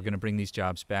 stay, we're going to bring these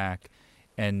jobs back,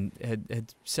 and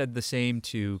had said the same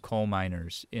to coal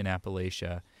miners in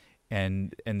Appalachia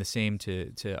and the same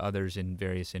to others in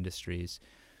various industries.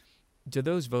 How do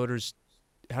those voters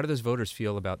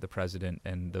feel about the president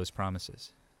and those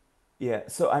promises? Yeah,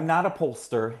 so I'm not a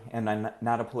pollster and I'm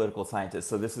not a political scientist.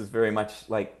 So this is very much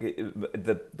like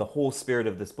the whole spirit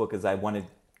of this book is I wanted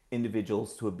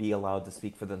individuals to be allowed to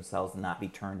speak for themselves and not be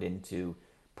turned into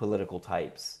political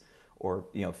types or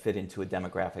fit into a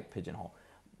demographic pigeonhole.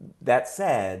 That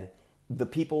said, the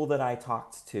people that I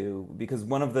talked to, because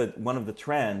one of the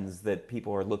trends that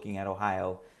people are looking at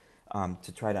Ohio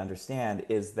to try to understand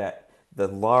is that the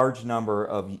large number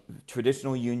of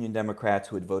traditional Union Democrats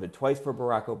who had voted twice for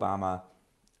Barack Obama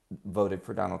voted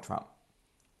for Donald Trump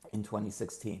in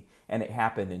 2016. And it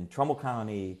happened in Trumbull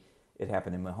County, it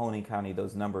happened in Mahoning County.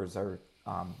 Those numbers are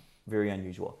very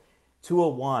unusual.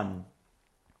 201,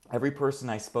 every person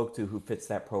I spoke to who fits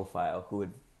that profile, who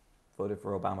had voted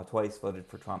for Obama twice, voted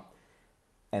for Trump,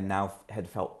 and now had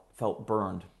felt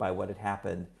burned by what had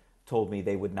happened, told me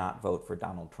they would not vote for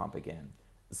Donald Trump again.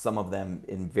 Some of them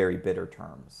in very bitter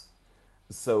terms.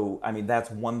 So, I mean, that's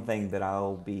one thing that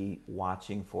I'll be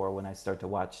watching for when I start to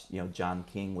watch, John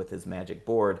King with his magic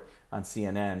board on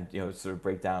CNN, sort of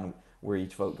break down where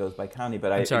each vote goes by county.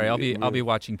 But I'm sorry, I'll be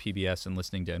watching PBS and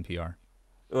listening to NPR.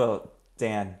 Well,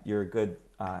 Dan, you're a good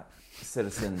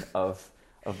citizen of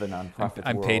the nonprofit world.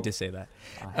 I'm paid to say that.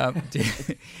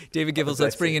 David Giffels,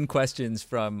 let's bring in questions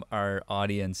from our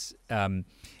audience.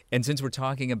 And since we're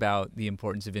talking about the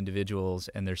importance of individuals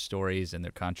and their stories and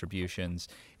their contributions,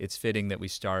 it's fitting that we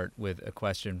start with a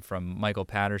question from Michael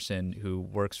Patterson, who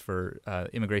works for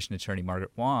immigration attorney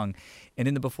Margaret Wong, and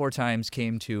in the Before Times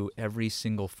came to every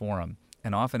single forum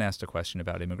and often asked a question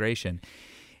about immigration.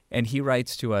 And he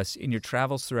writes to us, in your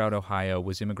travels throughout Ohio,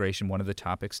 was immigration one of the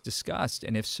topics discussed?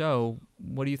 And if so,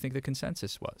 what do you think the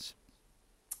consensus was?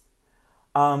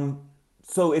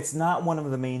 So it's not one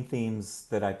of the main themes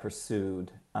that I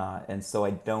pursued, and so I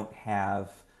don't have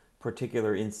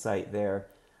particular insight there.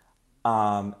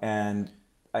 And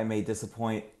I may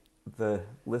disappoint the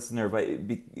listener by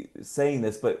saying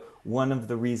this, but one of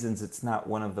the reasons it's not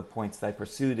one of the points that I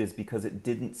pursued is because it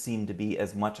didn't seem to be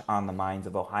as much on the minds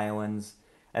of Ohioans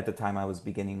at the time I was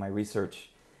beginning my research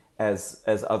as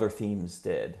other themes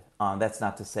did. That's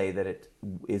not to say that it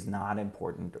is not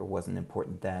important or wasn't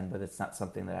important then, but it's not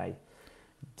something that I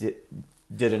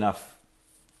did enough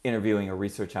interviewing or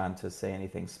research on to say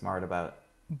anything smart about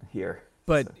here.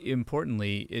 But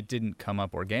importantly, it didn't come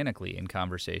up organically in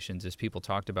conversations as people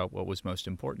talked about what was most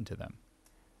important to them.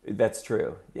 That's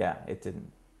true. Yeah, it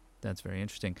didn't. That's very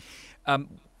interesting.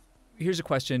 Here's a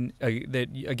question that,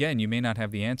 again, you may not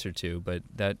have the answer to, but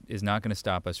that is not going to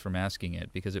stop us from asking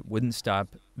it, because it wouldn't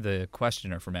stop the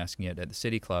questioner from asking it at the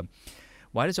City Club.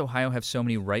 Why does Ohio have so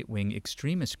many right-wing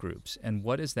extremist groups, and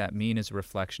what does that mean as a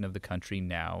reflection of the country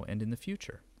now and in the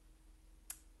future?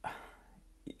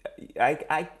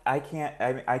 I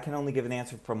can only give an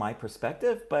answer from my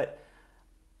perspective, but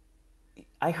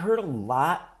I heard a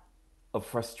lot of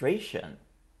frustration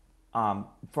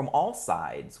from all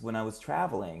sides when I was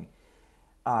traveling.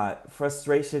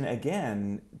 Frustration,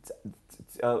 again,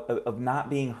 of not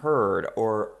being heard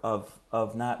or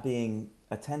of not being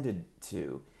attended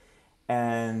to.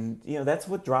 And, that's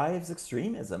what drives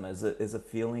extremism, is a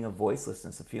feeling of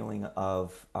voicelessness, a feeling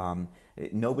of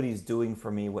nobody's doing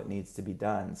for me what needs to be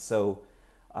done. So,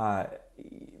 I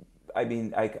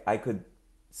mean, I could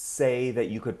say that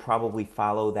you could probably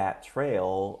follow that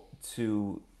trail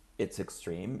to its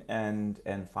extreme and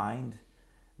find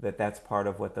that that's part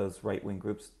of what those right-wing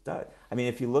groups do. I mean,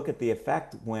 if you look at the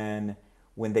effect when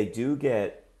they do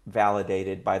get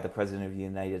validated by the President of the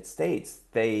United States,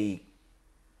 they're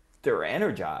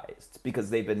energized because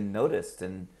they've been noticed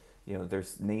and their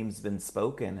names been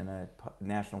spoken in a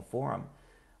national forum.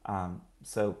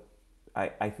 So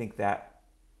I think that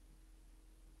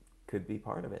could be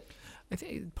part of it. I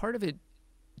think part of it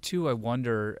too, I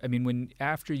wonder, I mean, when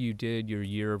after you did your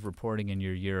year of reporting and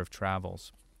your year of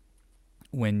travels,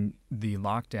 when the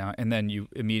lockdown, and then you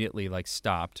immediately like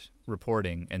stopped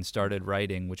reporting and started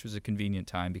writing, which was a convenient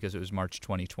time because it was March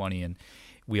 2020 and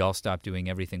we all stopped doing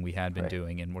everything we had been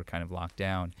doing and we're kind of locked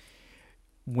down.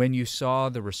 When you saw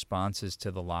the responses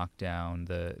to the lockdown,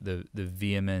 the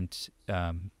vehement,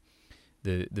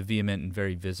 the vehement and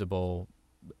very visible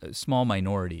small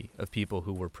minority of people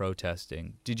who were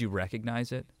protesting, did you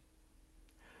recognize it?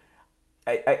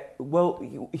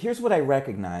 Well, here's what I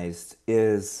recognized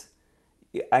is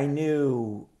I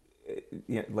knew,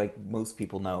 like most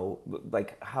people know,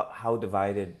 like how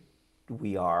divided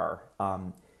we are,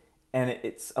 and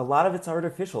it's a lot of it's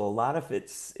artificial. A lot of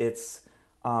it's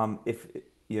if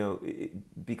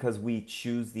because we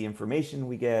choose the information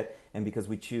we get and because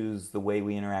we choose the way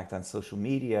we interact on social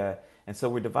media, and so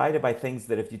we're divided by things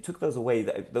that if you took those away,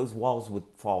 those walls would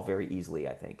fall very easily,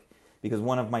 I think. Because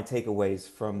one of my takeaways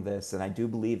from this, and I do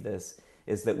believe this,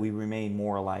 is that we remain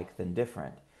more alike than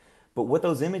different. But what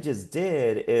those images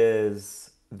did is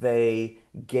they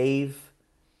gave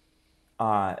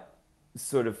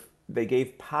they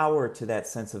gave power to that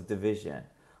sense of division.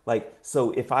 Like,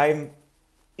 so if I'm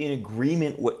in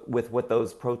agreement with what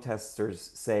those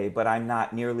protesters say, but I'm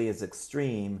not nearly as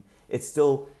extreme, it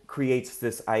still creates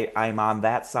this, I'm on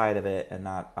that side of it and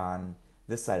not on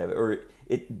this side of it. Or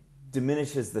it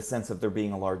diminishes the sense of there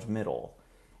being a large middle.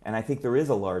 And I think there is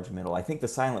a large middle. I think the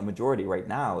silent majority right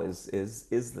now is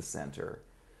the center.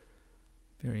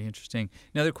 Very interesting.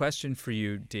 Another question for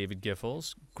you, David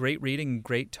Giffels. Great reading,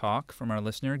 great talk from our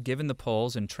listener. Given the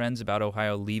polls and trends about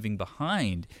Ohio leaving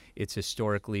behind its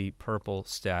historically purple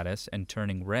status and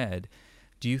turning red,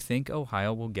 do you think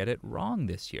Ohio will get it wrong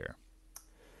this year?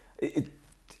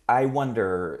 I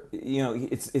wonder.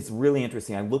 It's really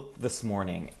interesting. I looked this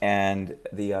morning, and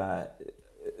the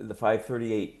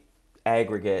 538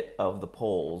 aggregate of the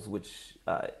polls, which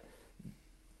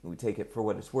we take it for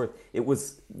what it's worth, it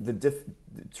was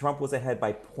Trump was ahead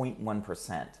by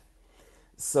 0.1%.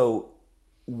 So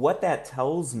what that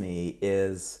tells me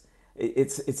is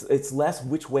it's less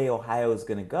which way Ohio is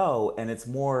going to go, and it's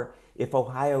more if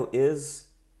Ohio is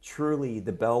truly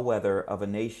the bellwether of a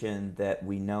nation that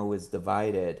we know is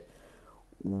divided,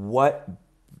 what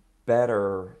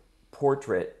better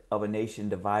portrait of a nation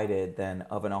divided than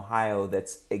of an Ohio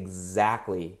that's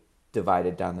exactly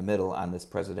divided down the middle on this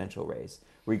presidential race,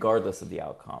 regardless of the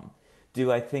outcome.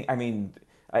 I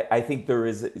think there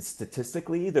is,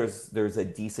 statistically, there's a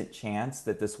decent chance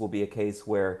that this will be a case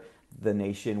where the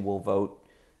national vote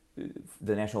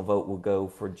will go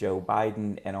for Joe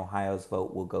Biden and Ohio's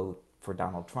vote will go for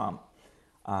Donald Trump.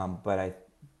 But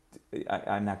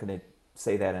I'm not going to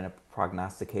say that in a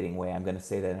prognosticating way. I'm going to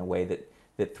say that in a way that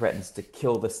threatens to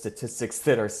kill the statistics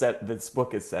this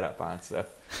book is set up on. So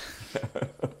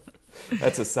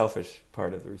that's a selfish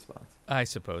part of the response. I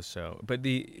suppose so. But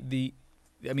the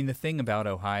thing about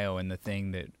Ohio and the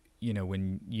thing that,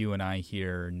 when you and I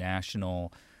hear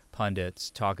national pundits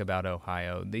talk about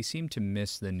Ohio, they seem to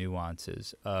miss the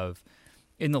nuances of,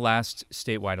 in the last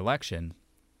statewide election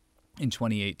in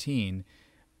 2018,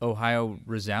 Ohio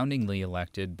resoundingly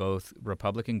elected both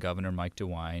Republican Governor Mike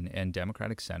DeWine and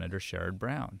Democratic Senator Sherrod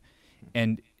Brown.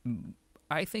 And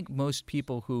I think most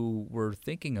people who were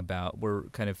thinking about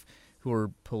who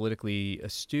were politically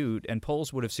astute, and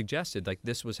polls would have suggested like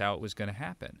this was how it was going to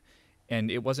happen.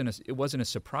 And it wasn't a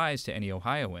surprise to any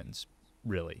Ohioans,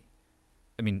 really.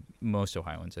 I mean, most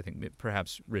Ohioans, I think,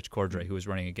 perhaps Rich Cordray, who was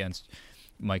running against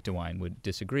Mike DeWine, would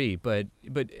disagree. But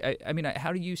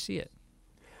how do you see it?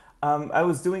 I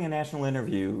was doing a national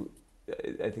interview,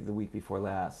 I think the week before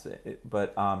last,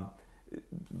 but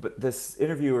this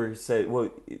interviewer said,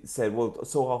 well,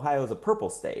 so Ohio is a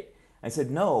purple state. I said,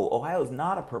 no, Ohio is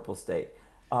not a purple state.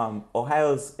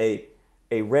 Ohio's a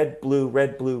red, blue,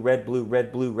 red, blue, red, blue,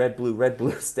 red, blue, red, blue, red,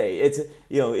 blue state.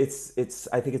 It's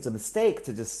I think it's a mistake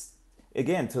to just,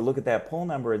 again, to look at that poll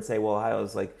number and say, well, Ohio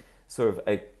is like sort of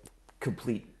a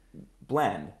complete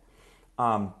blend.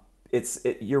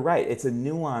 You're right. It's a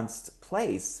nuanced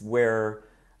place where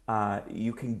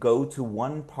you can go to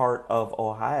one part of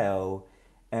Ohio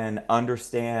and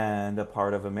understand a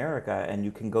part of America, and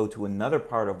you can go to another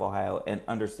part of Ohio and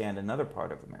understand another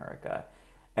part of America,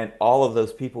 and all of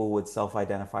those people would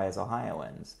self-identify as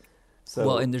Ohioans.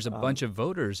 Well, So and there's a bunch of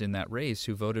voters in that race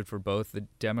who voted for both the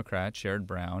Democrat Sherrod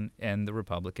Brown and the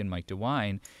Republican Mike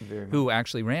DeWine, very who much,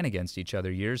 actually ran against each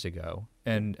other years ago.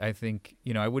 And I think,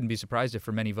 I wouldn't be surprised if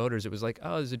for many voters it was like,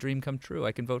 oh, it's a dream come true.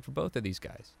 I can vote for both of these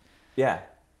guys. yeah,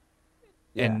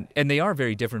 yeah. And they are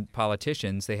very different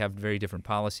politicians. They have very different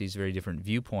policies, very different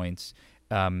viewpoints,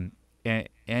 and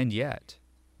yet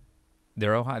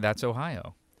they're Ohio. That's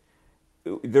Ohio.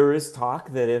 There is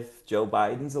talk that if Joe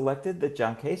Biden's elected, that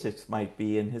John Kasich might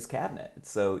be in his cabinet.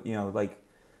 So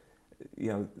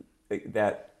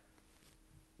that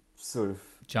sort of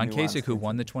John nuance Kasich, who things.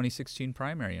 won the 2016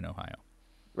 primary in Ohio,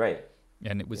 Right.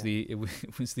 and it was Yeah.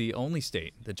 it was the only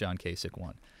state that John Kasich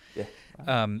won. Yeah.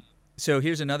 So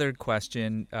here's another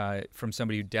question from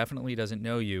somebody who definitely doesn't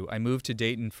know you. I moved to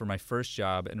Dayton for my first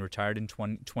job and retired in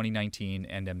 2019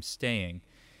 and am staying.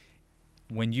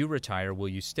 When you retire, will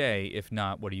you stay? If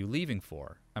not, what are you leaving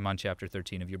for? I'm on chapter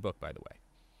 13 of your book, by the way.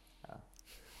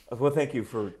 Well, thank you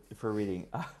for reading.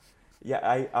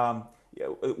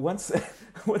 Once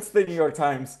once the New York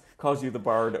Times calls you the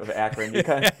Bard of Akron, you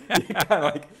kind of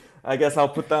like, I guess I'll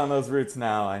put down those roots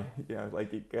now. You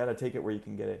gotta take it where you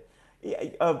can get it.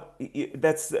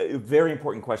 That's a very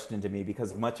important question to me,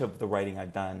 because much of the writing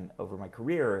I've done over my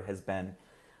career has been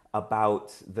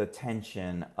about the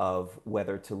tension of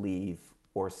whether to leave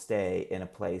or stay in a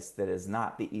place that is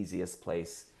not the easiest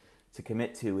place to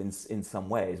commit to in some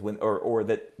ways, or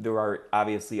that there are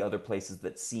obviously other places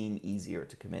that seem easier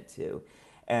to commit to,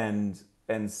 and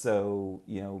so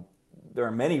there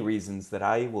are many reasons that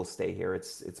I will stay here.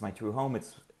 It's my true home.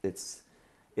 It's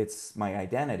my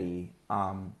identity.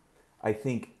 I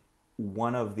think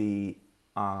one of the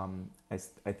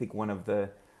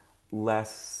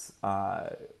less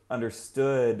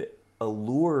understood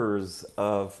allures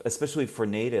of, especially for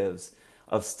natives,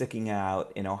 of sticking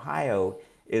out in Ohio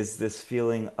is this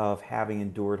feeling of having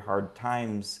endured hard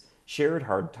times, shared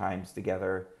hard times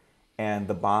together, and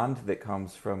the bond that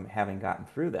comes from having gotten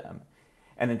through them.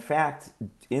 And in fact,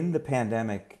 in the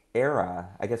pandemic era,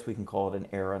 I guess we can call it an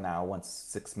era now, once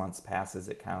 6 months passes,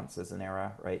 it counts as an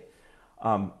era, right?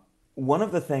 One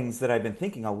of the things that I've been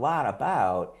thinking a lot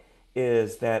about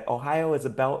is that Ohio is a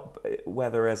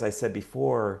bellwether, as I said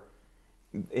before.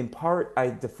 In part, I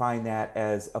define that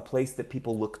as a place that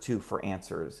people look to for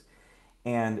answers.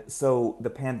 And so the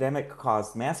pandemic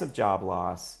caused massive job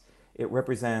loss. It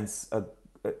represents a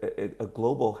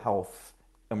global health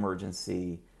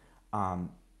emergency. All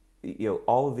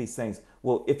of these things.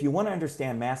 Well, if you want to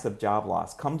understand massive job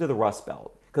loss, come to the Rust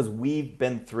Belt, because we've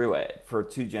been through it for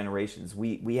 2 generations.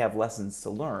 We have lessons to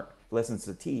learn, lessons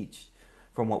to teach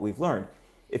from what we've learned.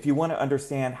 If you want to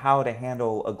understand how to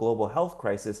handle a global health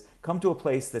crisis, come to a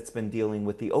place that's been dealing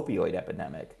with the opioid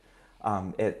epidemic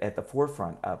at the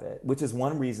forefront of it, which is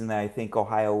one reason that I think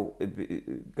Ohio,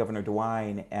 Governor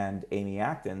DeWine and Amy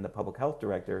Acton, the public health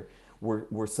director,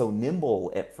 were so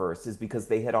nimble at first, is because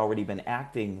they had already been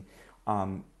acting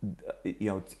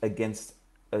against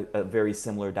a very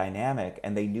similar dynamic,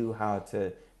 and they knew how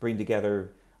to bring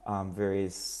together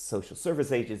various social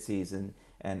service agencies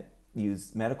and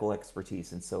use medical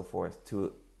expertise and so forth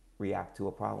to react to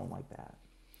a problem like that.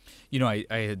 I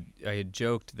had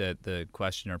joked that the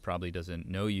questioner probably doesn't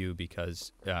know you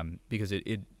because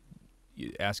it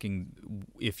asking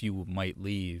if you might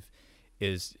leave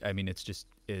is,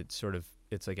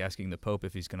 it's like asking the Pope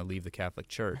if he's going to leave the Catholic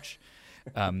Church.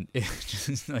 It's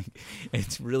just like,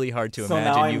 it's really hard to So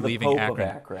imagine now I'm you the leaving Pope Akron.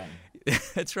 of Akron.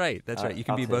 That's right. That's right. You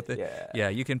can I'll be both. take- Yeah,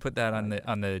 you can put that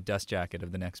on the dust jacket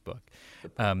of the next book,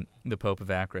 the Pope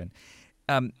of Akron.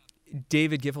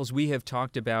 David Giffels, we have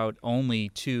talked about only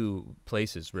 2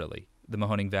 places, really, the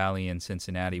Mahoning Valley and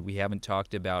Cincinnati. We haven't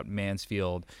talked about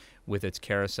Mansfield with its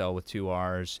carousel with 2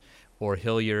 R's, or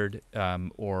Hilliard,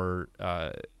 or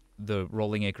the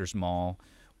Rolling Acres Mall,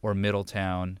 or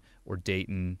Middletown, or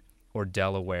Dayton, or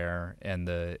Delaware, and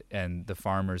the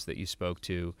farmers that you spoke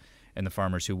to, and the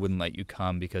farmers who wouldn't let you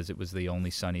come because it was the only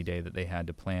sunny day that they had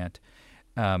to plant.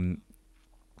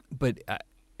 But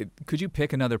could you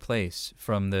pick another place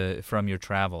from your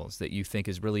travels that you think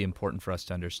is really important for us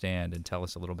to understand, and tell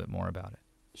us a little bit more about it?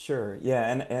 Sure.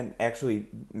 Yeah, and actually,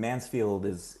 Mansfield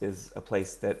is a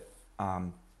place that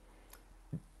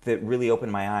that really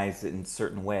opened my eyes in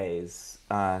certain ways.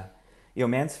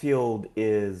 Mansfield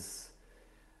is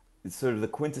sort of the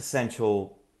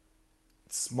quintessential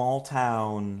small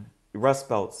town, Rust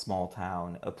Belt small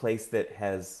town, a place that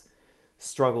has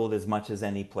struggled as much as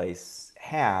any place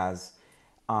has,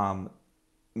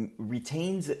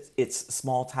 retains its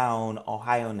small town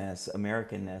Ohio-ness,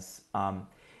 Americanness,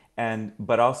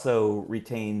 but also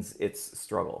retains its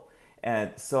struggle.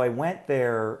 And so I went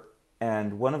there,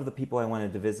 and one of the people I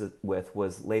wanted to visit with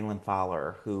was Leyland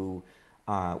Fowler, who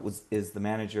is the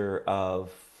manager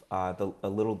of a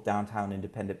little downtown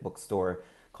independent bookstore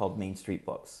called Main Street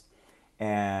Books.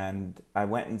 And I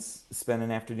went and spent an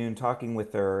afternoon talking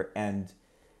with her, and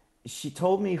she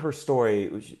told me her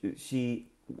story.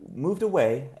 She moved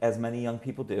away, as many young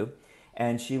people do,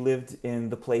 and she lived in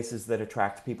the places that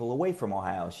attract people away from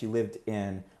Ohio. She lived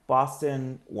in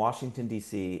Boston, Washington,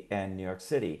 D.C., and New York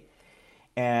City.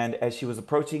 And as she was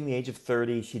approaching the age of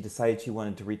 30, she decided she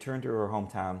wanted to return to her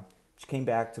hometown. She came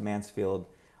back to Mansfield,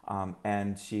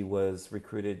 and she was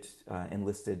recruited,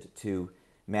 enlisted to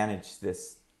manage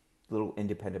this little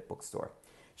independent bookstore.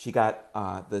 She got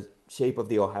the shape of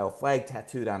the Ohio flag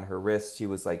tattooed on her wrist. She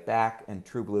was like back and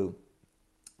true blue,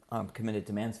 committed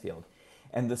to Mansfield.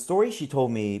 And the story she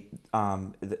told me,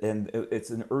 and it's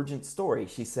an urgent story.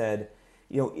 She said,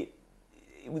 it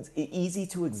was easy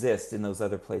to exist in those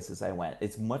other places I went.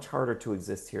 It's much harder to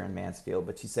exist here in Mansfield.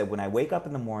 But she said, when I wake up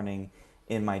in the morning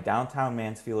in my downtown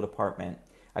Mansfield apartment,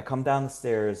 I come down the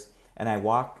stairs and I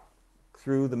walk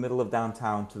through the middle of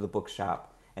downtown to the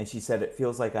bookshop. And she said, it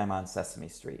feels like I'm on Sesame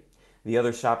Street. The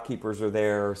other shopkeepers are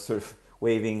there sort of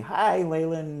waving, hi,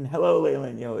 Leyland, hello,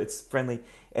 Leyland, it's friendly.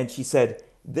 And she said,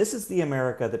 this is the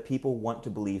America that people want to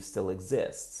believe still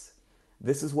exists.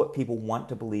 This is what people want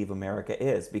to believe America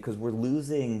is, because we're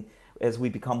losing as we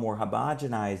become more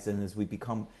homogenized, and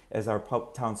as our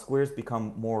town squares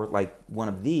become more like one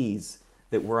of these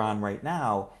that we're on right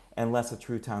now, and less a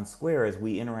true town square as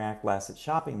we interact less at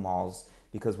shopping malls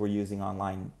because we're using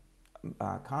online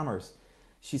commerce.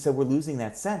 She said, we're losing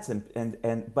that sense,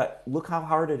 but look how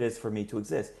hard it is for me to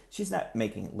exist. She's not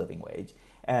making a living wage.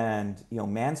 And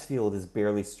Mansfield is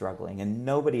barely struggling, and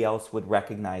nobody else would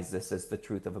recognize this as the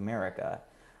truth of America.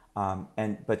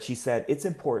 But she said it's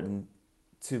important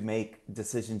to make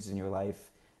decisions in your life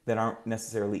that aren't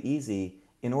necessarily easy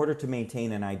in order to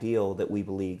maintain an ideal that we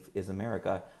believe is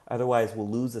America. Otherwise, we'll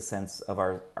lose a sense of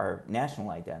our national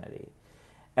identity.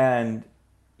 And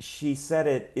she said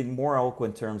it in more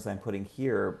eloquent terms than I'm putting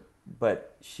here,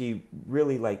 but she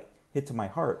really hit to my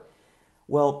heart.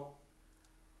 Well,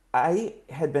 I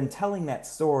had been telling that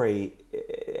story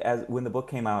when the book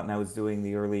came out, and I was doing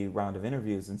the early round of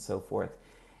interviews and so forth.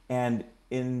 And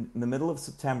in the middle of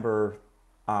September,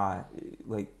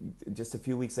 just a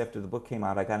few weeks after the book came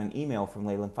out, I got an email from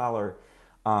Leyland Fowler,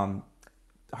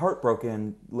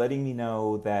 heartbroken, letting me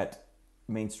know that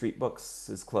Main Street Books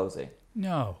is closing.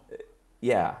 No.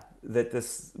 Yeah, that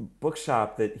this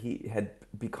bookshop that he had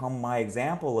become my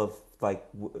example of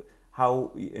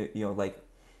how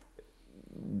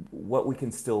what we can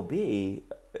still be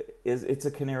it's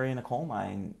a canary in a coal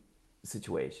mine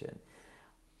situation.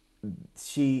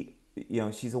 She's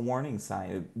a warning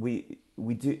sign. We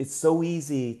do. It's so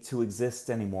easy to exist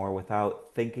anymore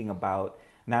without thinking about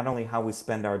not only how we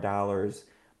spend our dollars,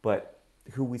 but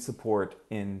who we support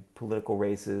in political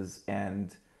races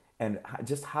and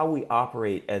just how we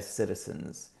operate as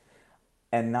citizens.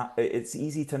 And it's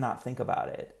easy to not think about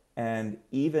it. And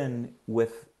even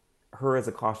with her as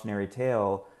a cautionary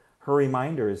tale, her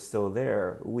reminder is still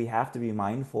there. We have to be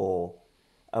mindful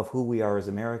of who we are as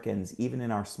Americans, even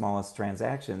in our smallest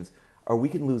transactions, or we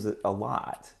can lose a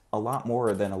lot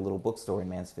more than a little bookstore in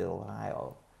Mansfield,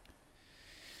 Ohio.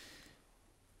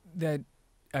 That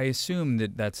I assume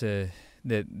that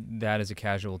is a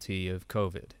casualty of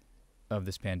COVID, of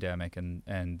this pandemic,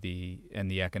 and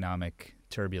the economic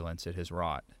turbulence it has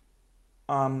wrought.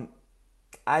 I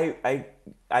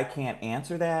can't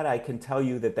answer that. I can tell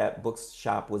you that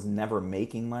bookshop was never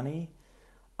making money.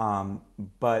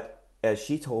 But as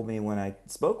she told me when I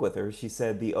spoke with her, she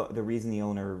said the reason the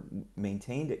owner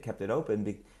maintained it, kept it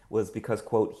open, was because,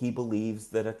 quote, he believes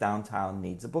that a downtown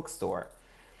needs a bookstore.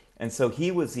 And so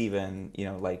he was even,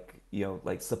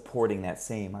 supporting that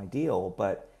same ideal.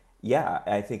 But yeah,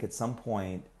 I think at some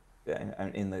point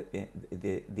in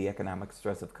the economic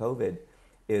stress of COVID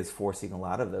is forcing a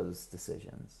lot of those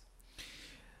decisions.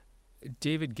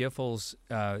 David Giffels,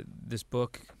 this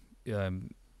book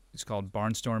is called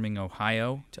Barnstorming,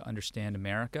 Ohio, to Understand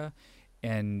America,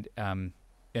 and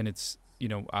it's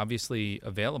obviously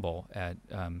available at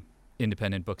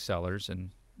independent booksellers,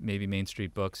 and maybe Main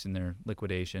Street Books in their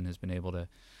liquidation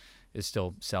is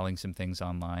still selling some things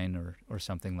online or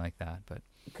something like that. But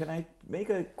can I make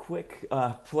a quick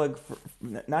plug for,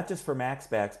 not just for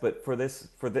MaxBacks, but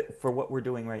for what we're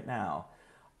doing right now?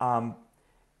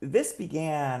 this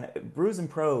began, Brews and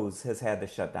Prose has had to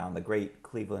shut down, the great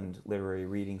Cleveland literary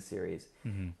reading series.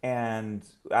 And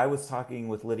I was talking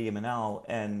with Lydia Manel,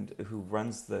 and who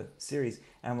runs the series,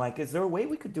 and I'm like, is there a way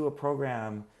we could do a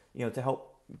program, to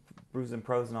help Brews and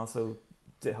Prose and also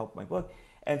to help my book?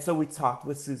 And so we talked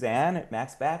with Suzanne at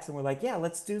Max Backs, and we're like, yeah,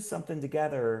 let's do something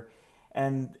together.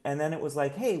 And then it was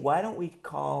like, hey, why don't we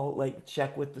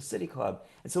check with the City Club?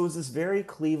 And so it was this very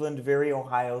Cleveland, very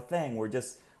Ohio thing. We're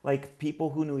just like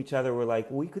people who knew each other were like,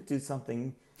 we could do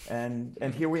something, and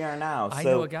here we are now. I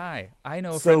So know a guy. I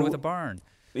know a friend with a barn.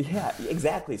 yeah,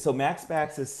 exactly. So Max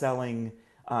Backs is selling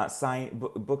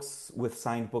books with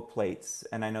signed book plates,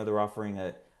 and I know they're offering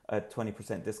a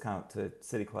 20% discount to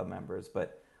City Club members.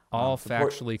 But All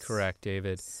factually correct,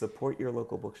 David. Support your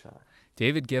local bookshop.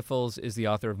 David Giffels is the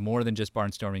author of more than just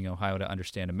Barnstorming Ohio to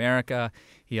Understand America.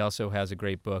 He also has a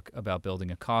great book about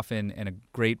building a coffin and a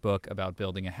great book about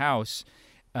building a house.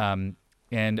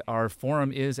 And our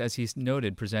forum is, as he's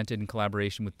noted, presented in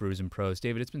collaboration with Brews and Prose.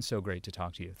 David, it's been so great to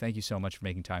talk to you. Thank you so much for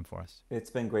making time for us. It's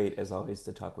been great, as always,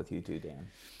 to talk with you too, Dan.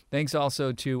 Thanks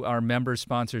also to our members,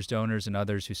 sponsors, donors, and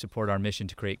others who support our mission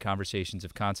to create conversations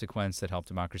of consequence that help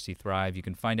democracy thrive. You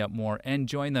can find out more and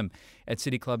join them at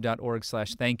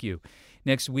cityclub.org/thank-you.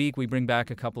 Next week, we bring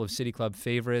back a couple of City Club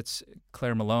favorites,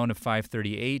 Claire Malone of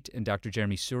 538 and Dr.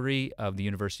 Jeremy Suri of the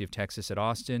University of Texas at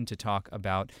Austin, to talk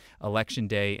about Election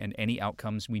Day and any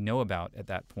outcomes we know about at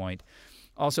that point.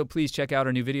 Also, please check out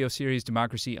our new video series,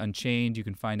 Democracy Unchained. You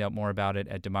can find out more about it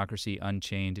at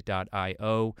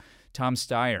democracyunchained.io. Tom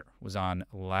Steyer was on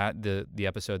the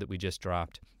episode that we just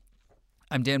dropped.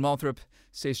 I'm Dan Moulthrop.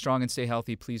 Stay strong and stay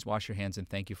healthy. Please wash your hands, and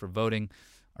thank you for voting.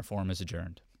 Our forum is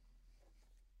adjourned.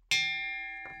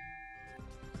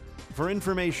 For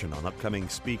information on upcoming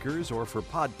speakers or for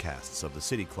podcasts of the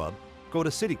City Club, go to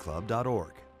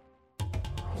cityclub.org.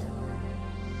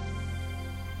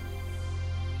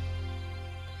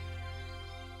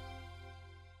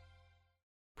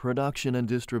 Production and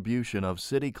distribution of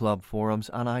City Club forums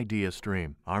on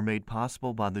IdeaStream are made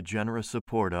possible by the generous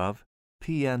support of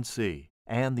PNC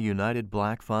and the United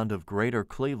Black Fund of Greater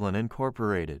Cleveland,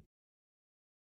 Incorporated.